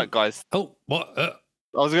 All right, guys. Oh, what? I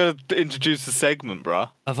was going to introduce the segment, bruh.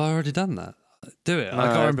 Have I already done that? Do it. I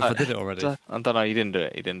can't remember if I did it already. I don't know. You didn't do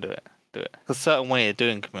it. Do it. There's a certain way of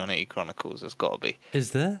doing Community Chronicles. There's got to be.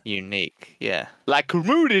 Is there? Unique. Yeah. Like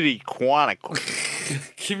Community Chronicles.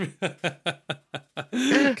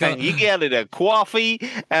 And you get it a coffee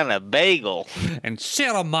and a bagel. And sit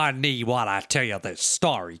on my knee while I tell you this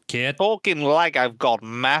story, kid. Talking like I've got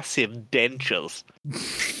massive dentures.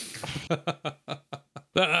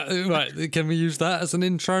 Right, can we use that as an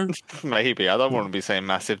intro? Maybe. I don't want to be saying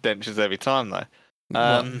massive dentures every time, though.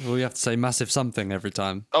 We have to say massive something every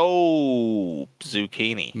time. Oh,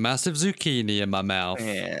 zucchini. Massive zucchini in my mouth.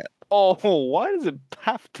 Yeah. Oh, why does it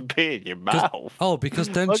have to be in your mouth? Oh, because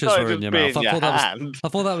dentures were in your mouth. I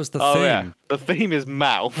thought that was the theme. Yeah. The theme is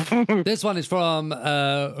mouth. This one is from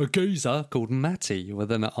a geezer called Matty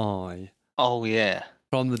with an I. Oh, yeah.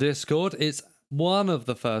 From the Discord. It's one of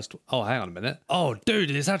the first... Oh, hang on a minute. Oh, dude,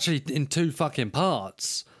 it's actually in 2 fucking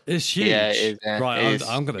parts. It's huge. Yeah, it is. Right,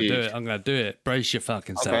 I'm going to do it. I'm going to do it. Brace your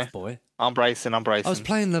fucking self, boy. I'm bracing. I was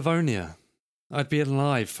playing Livonia. I'd be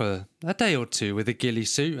alive for a day or two with a ghillie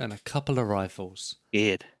suit and a couple of rifles.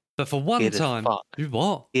 Good. But for one time...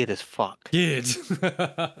 What? Good as fuck. Good.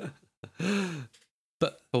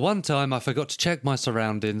 But for one time, I forgot to check my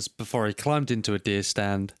surroundings before I climbed into a deer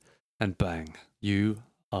stand, and bang, you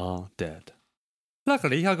are dead.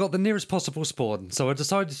 Luckily, I got the nearest possible spawn, so I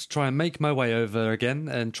decided to try and make my way over again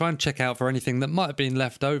and try and check out for anything that might have been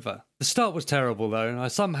left over. The start was terrible though. I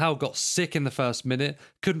somehow got sick in the first minute,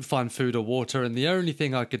 couldn't find food or water, and the only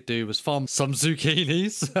thing I could do was farm some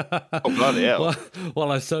zucchinis. Oh, bloody hell.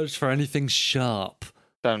 While I searched for anything sharp.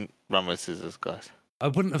 Don't run with scissors, guys. I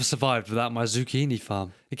wouldn't have survived without my zucchini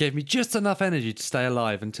farm. It gave me just enough energy to stay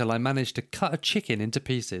alive until I managed to cut a chicken into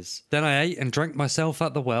pieces. Then I ate and drank myself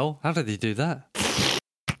at the well. How did he do that?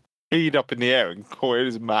 He'd up in the air and caught in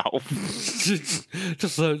his mouth.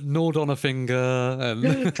 Just gnawed on a finger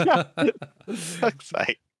and... Fuck's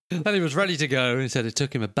sake. Then he was ready to go. He said it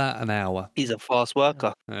took him about an hour. He's a fast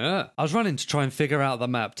worker. Yeah. I was running to try and figure out the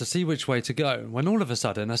map to see which way to go, when all of a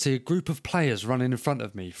sudden I see a group of players running in front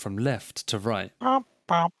of me from left to right. We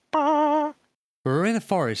were in a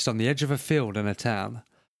forest on the edge of a field in a town.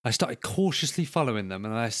 I started cautiously following them,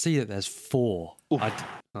 and I see that there's 4. What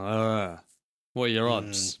are your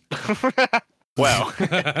odds? Well,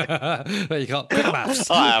 You can't pick maths.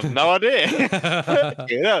 I have no idea.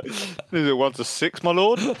 Is it 1 to 6, my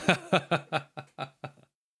lord?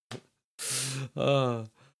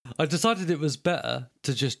 I decided it was better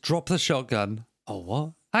to just drop the shotgun. Oh,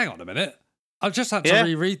 what? Hang on a minute. I just had to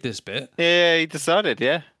reread this bit. Yeah, he decided,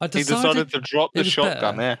 he decided to drop the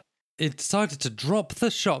shotgun, He decided to drop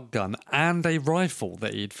the shotgun and a rifle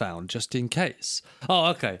that he'd found just in case. Oh,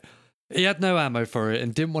 okay. He had no ammo for it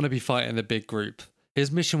and didn't want to be fighting a big group.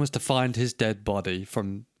 His mission was to find his dead body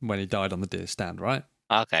from when he died on the deer stand, right?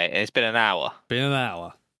 Okay, it's been an hour.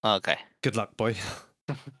 Okay. Good luck, boy.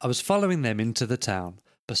 I was following them into the town,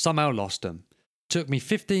 but somehow lost them. Took me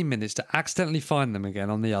 15 minutes to accidentally find them again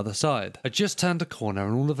on the other side. I just turned a corner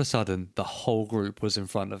and all of a sudden, the whole group was in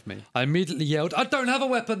front of me. I immediately yelled, "I don't have a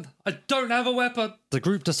weapon! I don't have a weapon!" The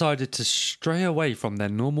group decided to stray away from their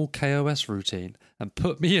normal KOS routine and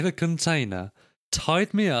put me in a container,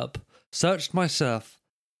 tied me up, searched my stuff,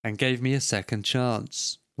 and gave me a second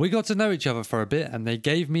chance. We got to know each other for a bit and they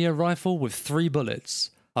gave me a rifle with 3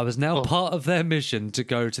 bullets. I was now part of their mission to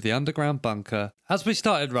go to the underground bunker. As we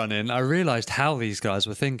started running, I realised how these guys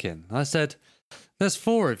were thinking. I said, "There's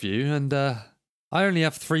 4 of you and I only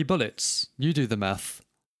have 3 bullets. You do the math."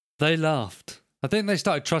 They laughed. I think they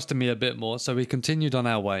started trusting me a bit more, so we continued on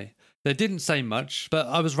our way. They didn't say much, but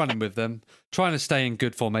I was running with them, trying to stay in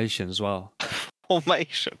good formation as well.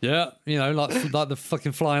 Formation? Yeah, you know, like the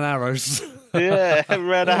fucking flying arrows. Yeah,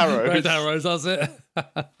 red arrows. Red arrows, that's it.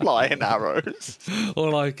 Flying arrows. Or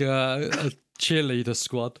like a cheerleader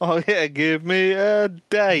squad. Oh yeah, give me a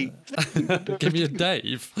Dave. Give me a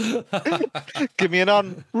Dave. Give me an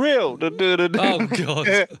Unreal. Oh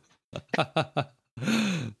god.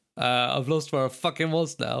 I've lost where I fucking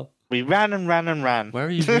was now. We ran and ran and ran. Where are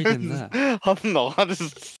you reading that? I'm not. I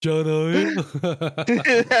just... Johnny.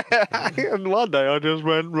 And one day I just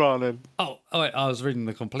went running. Oh, wait, I was reading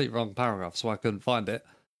the complete wrong paragraph, so I couldn't find it.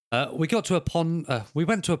 We got to a pond. We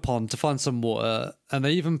went to a pond to find some water, and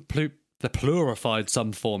they even plurified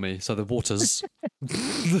some for me. So the waters.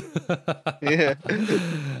 Yeah.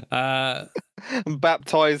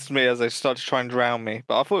 Baptized me as they started to try and drown me,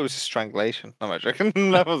 but I thought it was strangulation. I'm not joking.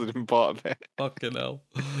 That wasn't even part of it. Fucking hell.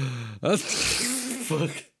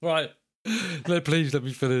 Fuck. Right. No, please let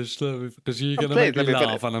me finish, because you're going to make me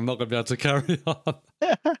laugh and I'm not going to be able to carry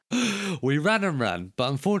on. We ran and ran,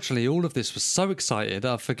 but unfortunately all of this was so excited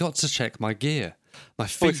I forgot to check my gear. My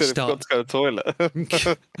feet started to go to the toilet.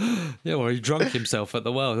 Yeah, well, he drunk himself at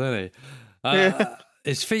the well, didn't he?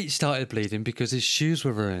 His feet started bleeding because his shoes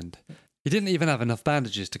were ruined. He didn't even have enough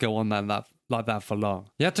bandages to go on like that for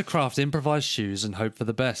long. He had to craft improvised shoes and hope for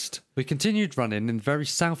the best. We continued running in very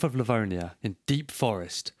south of Livonia, in deep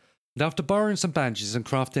forest. And after borrowing some bandages and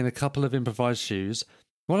crafting a couple of improvised shoes,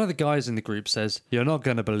 one of the guys in the group says, "You're not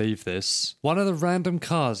going to believe this. One of the random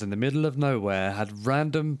cars in the middle of nowhere had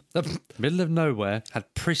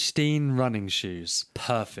pristine running shoes.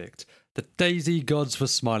 Perfect. The DayZ gods were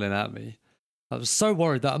smiling at me. I was so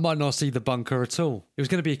worried that I might not see the bunker at all. It was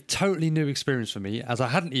going to be a totally new experience for me, as I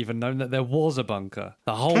hadn't even known that there was a bunker.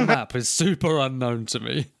 The whole map is super unknown to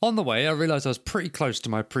me. On the way, I realised I was pretty close to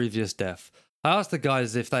my previous death. I asked the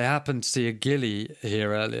guys if they happened to see a ghillie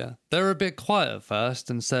here earlier. They were a bit quiet at first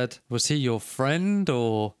and said, "Was he your friend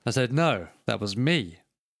or..." I said, "No, that was me."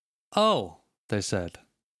 "Oh," they said,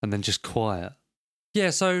 and then just quiet.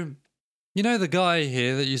 "Yeah, so, you know the guy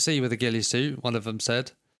here that you see with the ghillie suit?" one of them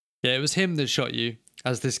said. "Yeah, it was him that shot you,"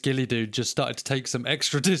 as this ghillie dude just started to take some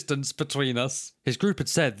extra distance between us. His group had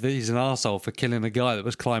said that he's an arsehole for killing a guy that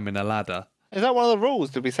was climbing a ladder. Is that one of the rules?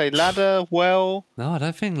 Did we say ladder, well? No, I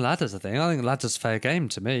don't think ladder's a thing. I think ladder's fair game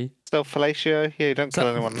to me. Self-fellatio? Yeah, you don't kill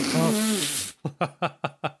anyone.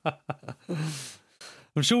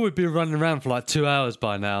 I'm sure we'd been running around for like 2 hours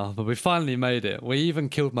by now, but we finally made it. We even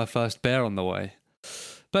killed my first bear on the way.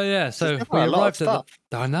 But yeah, so we arrived at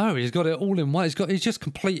the... I know, he's got it all in one. He's just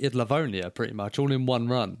completed Livonia pretty much, all in one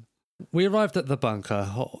run. We arrived at the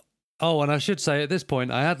bunker. Oh, and I should say at this point,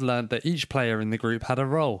 I had learned that each player in the group had a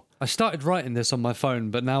role. I started writing this on my phone,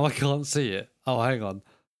 but now I can't see it. Oh, hang on.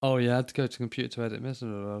 Oh, yeah, I had to go to computer to edit this.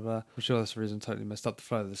 I'm sure that's the reason I totally messed up the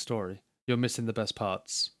flow of the story. You're missing the best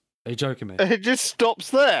parts. Are you joking me? It just stops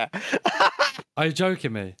there. Are you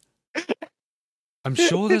joking me? I'm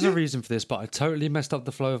sure there's a reason for this, but I totally messed up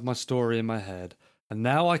the flow of my story in my head. And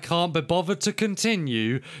now I can't be bothered to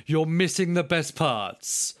continue. You're missing the best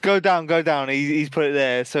parts. Go down. He's put it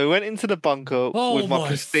there. So we went into the bunker with my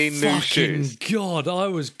pristine new shoes. God, I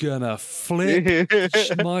was gonna flip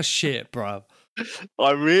my shit, bro.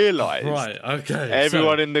 I realised Right, okay.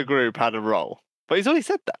 everyone in the group had a role. But he's already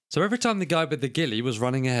said that. So every time the guy with the ghillie was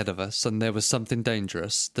running ahead of us and there was something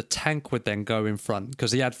dangerous, the tank would then go in front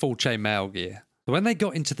because he had full chainmail gear. So when they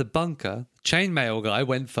got into the bunker, the chainmail guy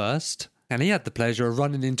went first and he had the pleasure of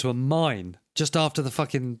running into a mine just after the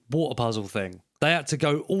fucking water puzzle thing. They had to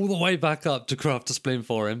go all the way back up to craft a splint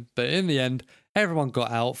for him. But in the end, everyone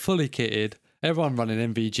got out fully kitted, everyone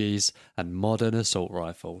running MVGs and modern assault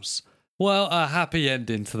rifles. Well, a happy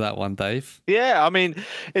ending to that one, Dave. Yeah, I mean,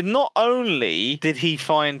 not only did he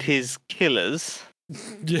find his killers,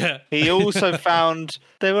 Yeah. he also found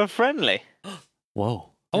they were friendly.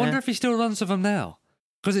 Whoa. I wonder if he still runs with them now.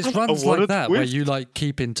 Because it's runs What like a that where twist. you like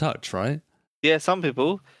keep in touch, right? Yeah, some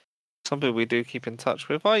people we do keep in touch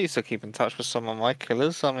with. I used to keep in touch with some of my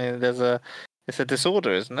killers. I mean, it's a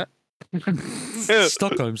disorder, isn't it?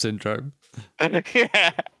 Stockholm syndrome.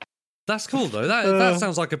 Yeah. That's cool though. That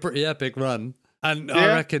sounds like a pretty epic run. And I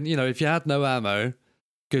reckon, if you had no ammo,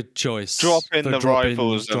 good choice. Dropping for the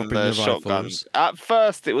rifles and dropping the your shotguns. At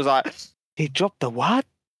first, it was like, he dropped the what?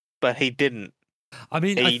 But he didn't. I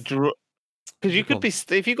mean, Because you could be,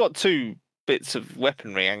 if you got two bits of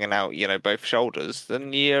weaponry hanging out, both shoulders,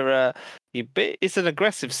 then it's an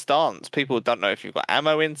aggressive stance. People don't know if you've got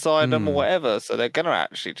ammo inside them or whatever, so they're gonna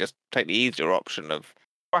actually just take the easier option of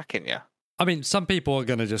whacking you. I mean, some people are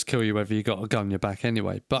going to just kill you whether you got a gun in your back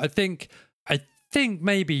anyway. But I think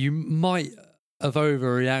maybe you might have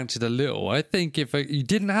overreacted a little. I think if you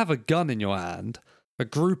didn't have a gun in your hand, a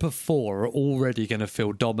group of 4 are already going to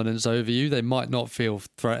feel dominance over you. They might not feel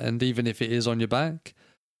threatened, even if it is on your back.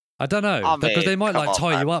 I don't know. Because they might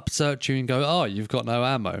tie you up, search you and go, oh, you've got no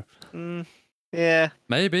ammo. Yeah.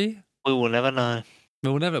 Maybe. We will never know.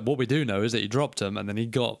 What we do know is that he dropped them and then he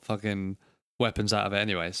got fucking weapons out of it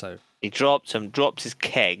anyway, so... He dropped his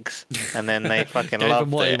kegs, and then they fucking gave loved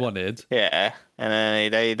him what it. he wanted. Yeah, and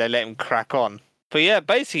then they let him crack on. But yeah,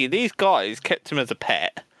 basically these guys kept him as a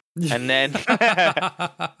pet, and then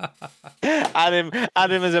had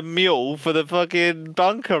him as a mule for the fucking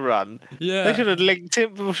bunker run. Yeah, they should have linked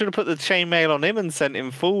him. People should have put the chainmail on him and sent him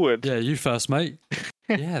forward. Yeah, you first, mate.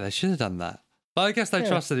 Yeah, they should have done that. But I guess they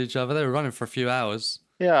trusted each other. They were running for a few hours.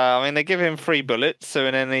 Yeah, I mean, they give him 3 bullets, so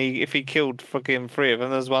and then if he killed fucking 3 of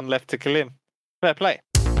them, there's 1 left to kill him. Fair play.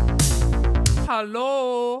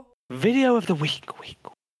 Hello. Video of the week.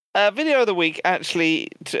 Video of the week actually.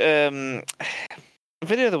 Video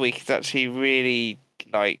of the week is actually really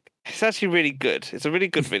it's actually really good. It's a really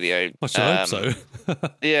good video. I should hope so.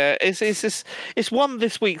 Yeah, it's one of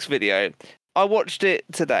this week's video. I watched it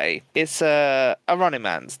today. It's a Running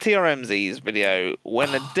Man's TRMZ's video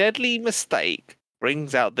when a deadly mistake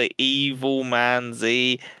brings out the evil man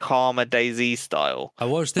Z Karma DayZ style. I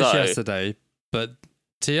watched this yesterday, but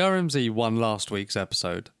TRMZ won last week's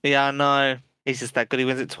episode. Yeah, I know. He's just that good. He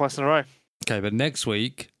wins it twice in a row. Okay, but next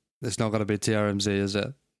week it's not going to be TRMZ, is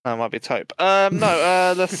it? No, it might be Taupe.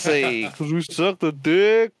 No. Let's see. Because we suck the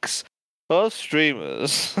dicks of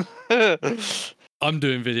streamers. I'm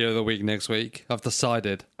doing video of the week next week. I've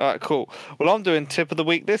decided. All right, cool. Well, I'm doing tip of the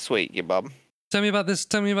week this week, you bum. Tell me about this.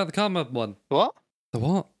 Tell me about the Karma one. What? The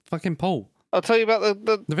what? Fucking poll. I'll tell you about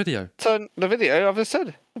the video. So the video, I've just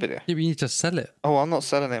said the video. Yeah, but you need to sell it. Oh, I'm not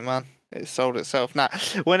selling it, man. It sold itself. Now,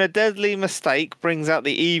 when a deadly mistake brings out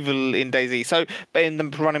the evil in DayZ. So, in the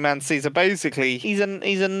Running Man season, basically, he's a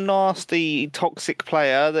nasty, toxic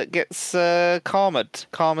player that gets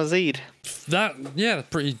Karma-Z'd.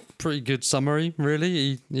 Pretty good summary,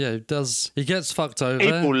 really. He gets fucked over.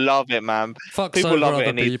 People love it, man. People love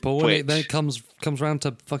other people, and then it comes round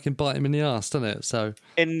to fucking bite him in the ass, doesn't it? So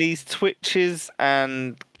in these Twitches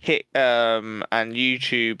and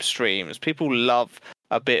YouTube streams, people love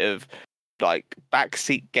a bit of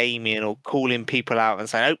backseat gaming or calling people out and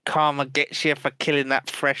saying, "Oh, Karma gets you for killing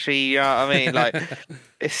that freshie." You know what I mean?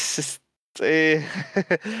 It's just.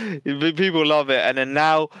 People love it, and then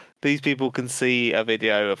now these people can see a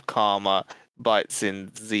video of Karma bites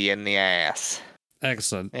in Z in the ass.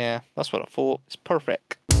 Excellent. Yeah, that's what I thought. It's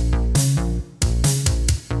perfect.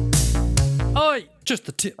 Oi, just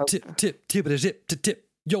a tip, tip.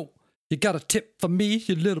 Yo, you got a tip for me,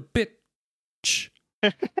 you little bitch.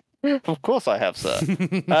 Of course I have, sir.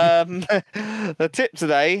 The tip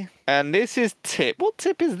today, and this is tip. What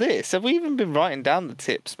tip is this? Have we even been writing down the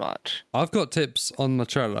tips much? I've got tips on my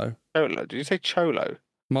Trello. Cholo? Did you say Cholo?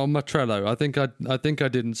 On my Trello. I think I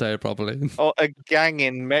didn't say it properly. Oh, a gang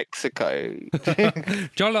in Mexico.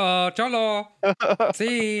 Cholo.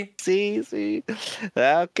 See.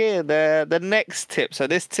 Okay, the next tip. So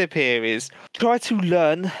this tip here is try to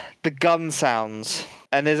learn the gun sounds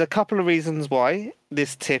And there's a couple of reasons why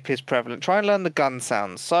this tip is prevalent. Try and learn the gun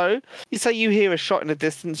sounds. So you say you hear a shot in the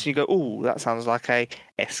distance and you go, "Ooh, that sounds like a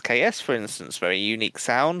SKS, for instance, very unique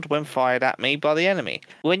sound when fired at me by the enemy."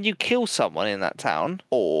 When you kill someone in that town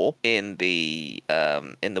or in the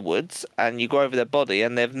woods and you go over their body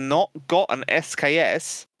and they've not got an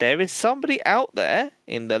SKS, there is somebody out there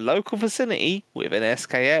in the local vicinity with an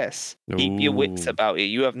SKS. Keep your wits about you.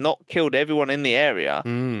 You have not killed everyone in the area.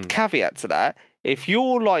 Caveat to that, if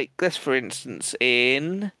you're like this, for instance,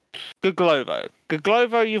 in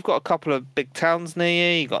Goglovo, you've got a couple of big towns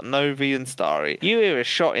near you. You got Novi and Starry. You hear a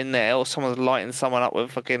shot in there, or someone's lighting someone up with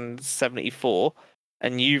fucking 74,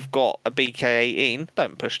 and you've got a BK-18.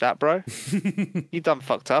 Don't push that, bro. You done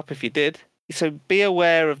fucked up if you did. So be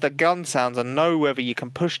aware of the gun sounds and know whether you can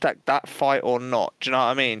push that fight or not. Do you know what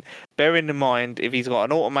I mean? Bearing in mind, if he's got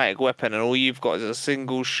an automatic weapon and all you've got is a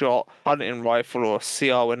single shot hunting rifle or a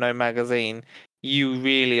CR with no magazine, you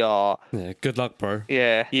really are. Yeah, good luck, bro.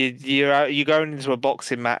 Yeah, you're going into a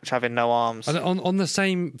boxing match having no arms. And on the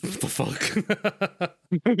same, what the fuck?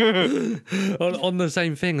 on the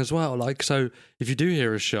same thing as well. Like, so if you do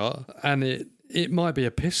hear a shot and it might be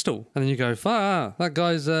a pistol, and then you go, that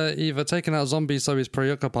guy's either taking out zombies, so he's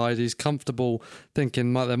preoccupied, he's comfortable,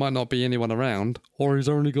 thinking there might not be anyone around, or he's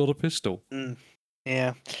only got a pistol.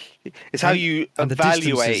 Yeah, it's how you and evaluate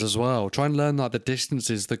the distances as well. Try and learn like the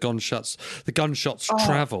distances the gunshots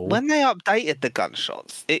travel. When they updated the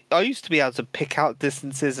gunshots, I used to be able to pick out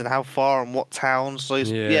distances and how far and what towns. So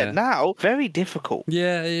now very difficult.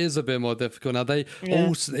 Yeah, it is a bit more difficult now. I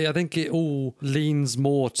think it all leans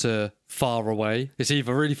more to far away. It's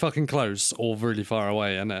either really fucking close or really far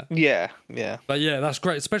away, isn't it? Yeah. But yeah, that's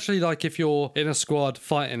great, especially like if you're in a squad,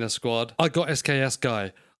 fighting a squad. I got SKS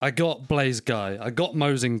guy. I got Blaze guy, I got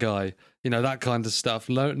Mosing guy, that kind of stuff.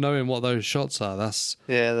 Knowing what those shots are, that's...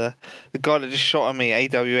 Yeah, the guy that just shot at me,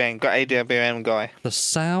 got AWM guy. The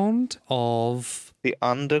sound of... the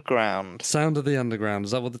underground. Sound of the underground,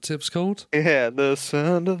 is that what the tip's called? Yeah, the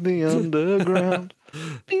sound of the underground.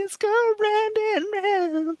 It's going round and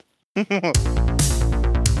round.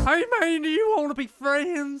 Hey man, do you want to be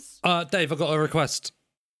friends? Dave, I got a request.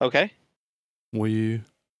 Okay. Will you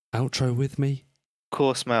outro with me? Of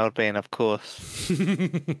course, my old bean, of course.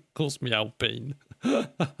 Of course, me old bean.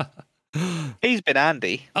 He's been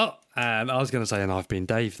Andy. Oh, and I was going to say, and I've been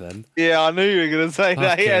Dave then. Yeah, I knew you were going to say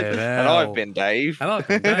that. Yeah. And I've been Dave. And I've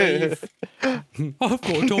been Dave. I've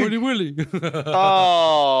got a tiny willy.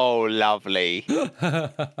 Oh, lovely.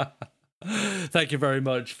 Thank you very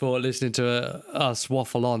much for listening to us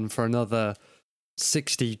waffle on for another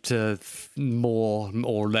 60 to more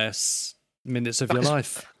or less minutes of your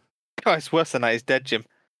life. Guys, worse than that is dead, Jim.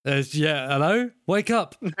 Yeah, hello? Wake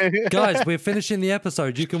up. Guys, we're finishing the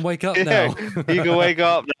episode. You can wake up now. You can wake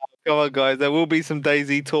up now. Come on, guys. There will be some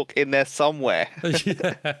DayZ talk in there somewhere.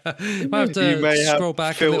 Yeah. Might have to scroll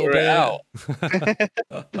back a little bit. Out.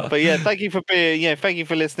 But yeah, thank you for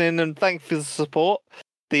listening and thank you for the support.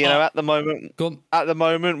 At the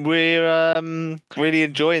moment, we're really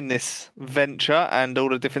enjoying this venture and all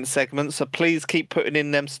the different segments. So please keep putting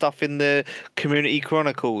in them stuff in the community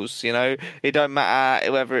chronicles. It don't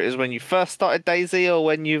matter whether it is when you first started DayZ or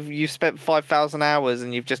when you've spent 5,000 hours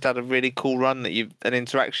and you've just had a really cool run that an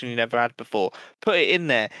interaction you never had before. Put it in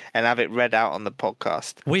there and have it read out on the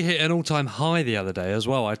podcast. We hit an all-time high the other day as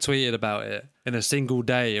well. I tweeted about it in a single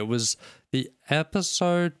day. It was the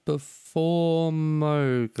episode before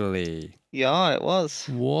Mowgli. Yeah, it was.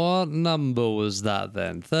 What number was that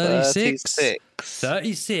then? 36?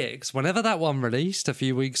 36. Whenever that one released a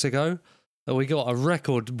few weeks ago, we got a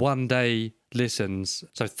record 1 day listens.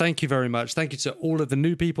 So thank you very much. Thank you to all of the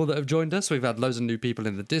new people that have joined us. We've had loads of new people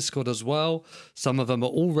in the Discord as well. Some of them are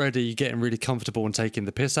already getting really comfortable and taking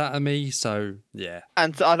the piss out of me. So yeah.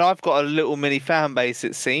 And I've got a little mini fan base,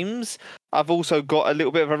 it seems. I've also got a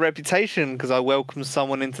little bit of a reputation because I welcomed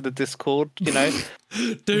someone into the Discord, Dude,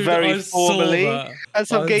 very formally. And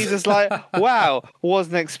some geezer's like, wow,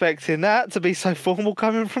 wasn't expecting that to be so formal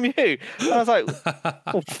coming from you. And I was like,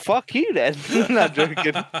 well, fuck you then. Not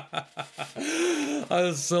joking.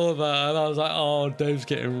 I saw that and I was like, oh, Dave's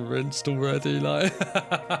getting rinsed already.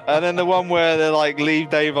 And then the one where they're like, leave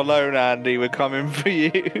Dave alone, Andy, we're coming for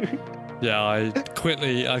you. Yeah, I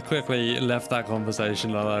quickly left that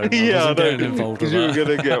conversation alone. Yeah, I wasn't getting involved with that. You were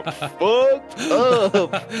going to get fucked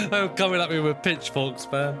up. They were coming at me with pitchforks,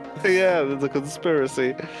 man. Yeah, there's a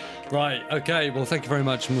conspiracy. Right, okay, well, thank you very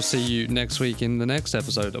much, and we'll see you next week in the next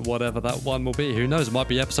episode, whatever that one will be. Who knows, it might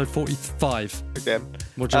be episode 45. Again.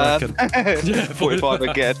 What do you reckon? Yeah, 45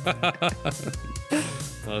 again.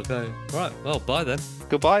 Okay, right, well, bye then.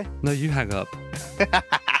 Goodbye. No, you hang up.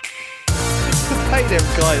 pay them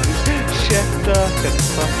guys. Chef Dirk and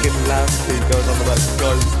fucking Lampy going on about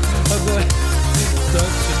ghost. And then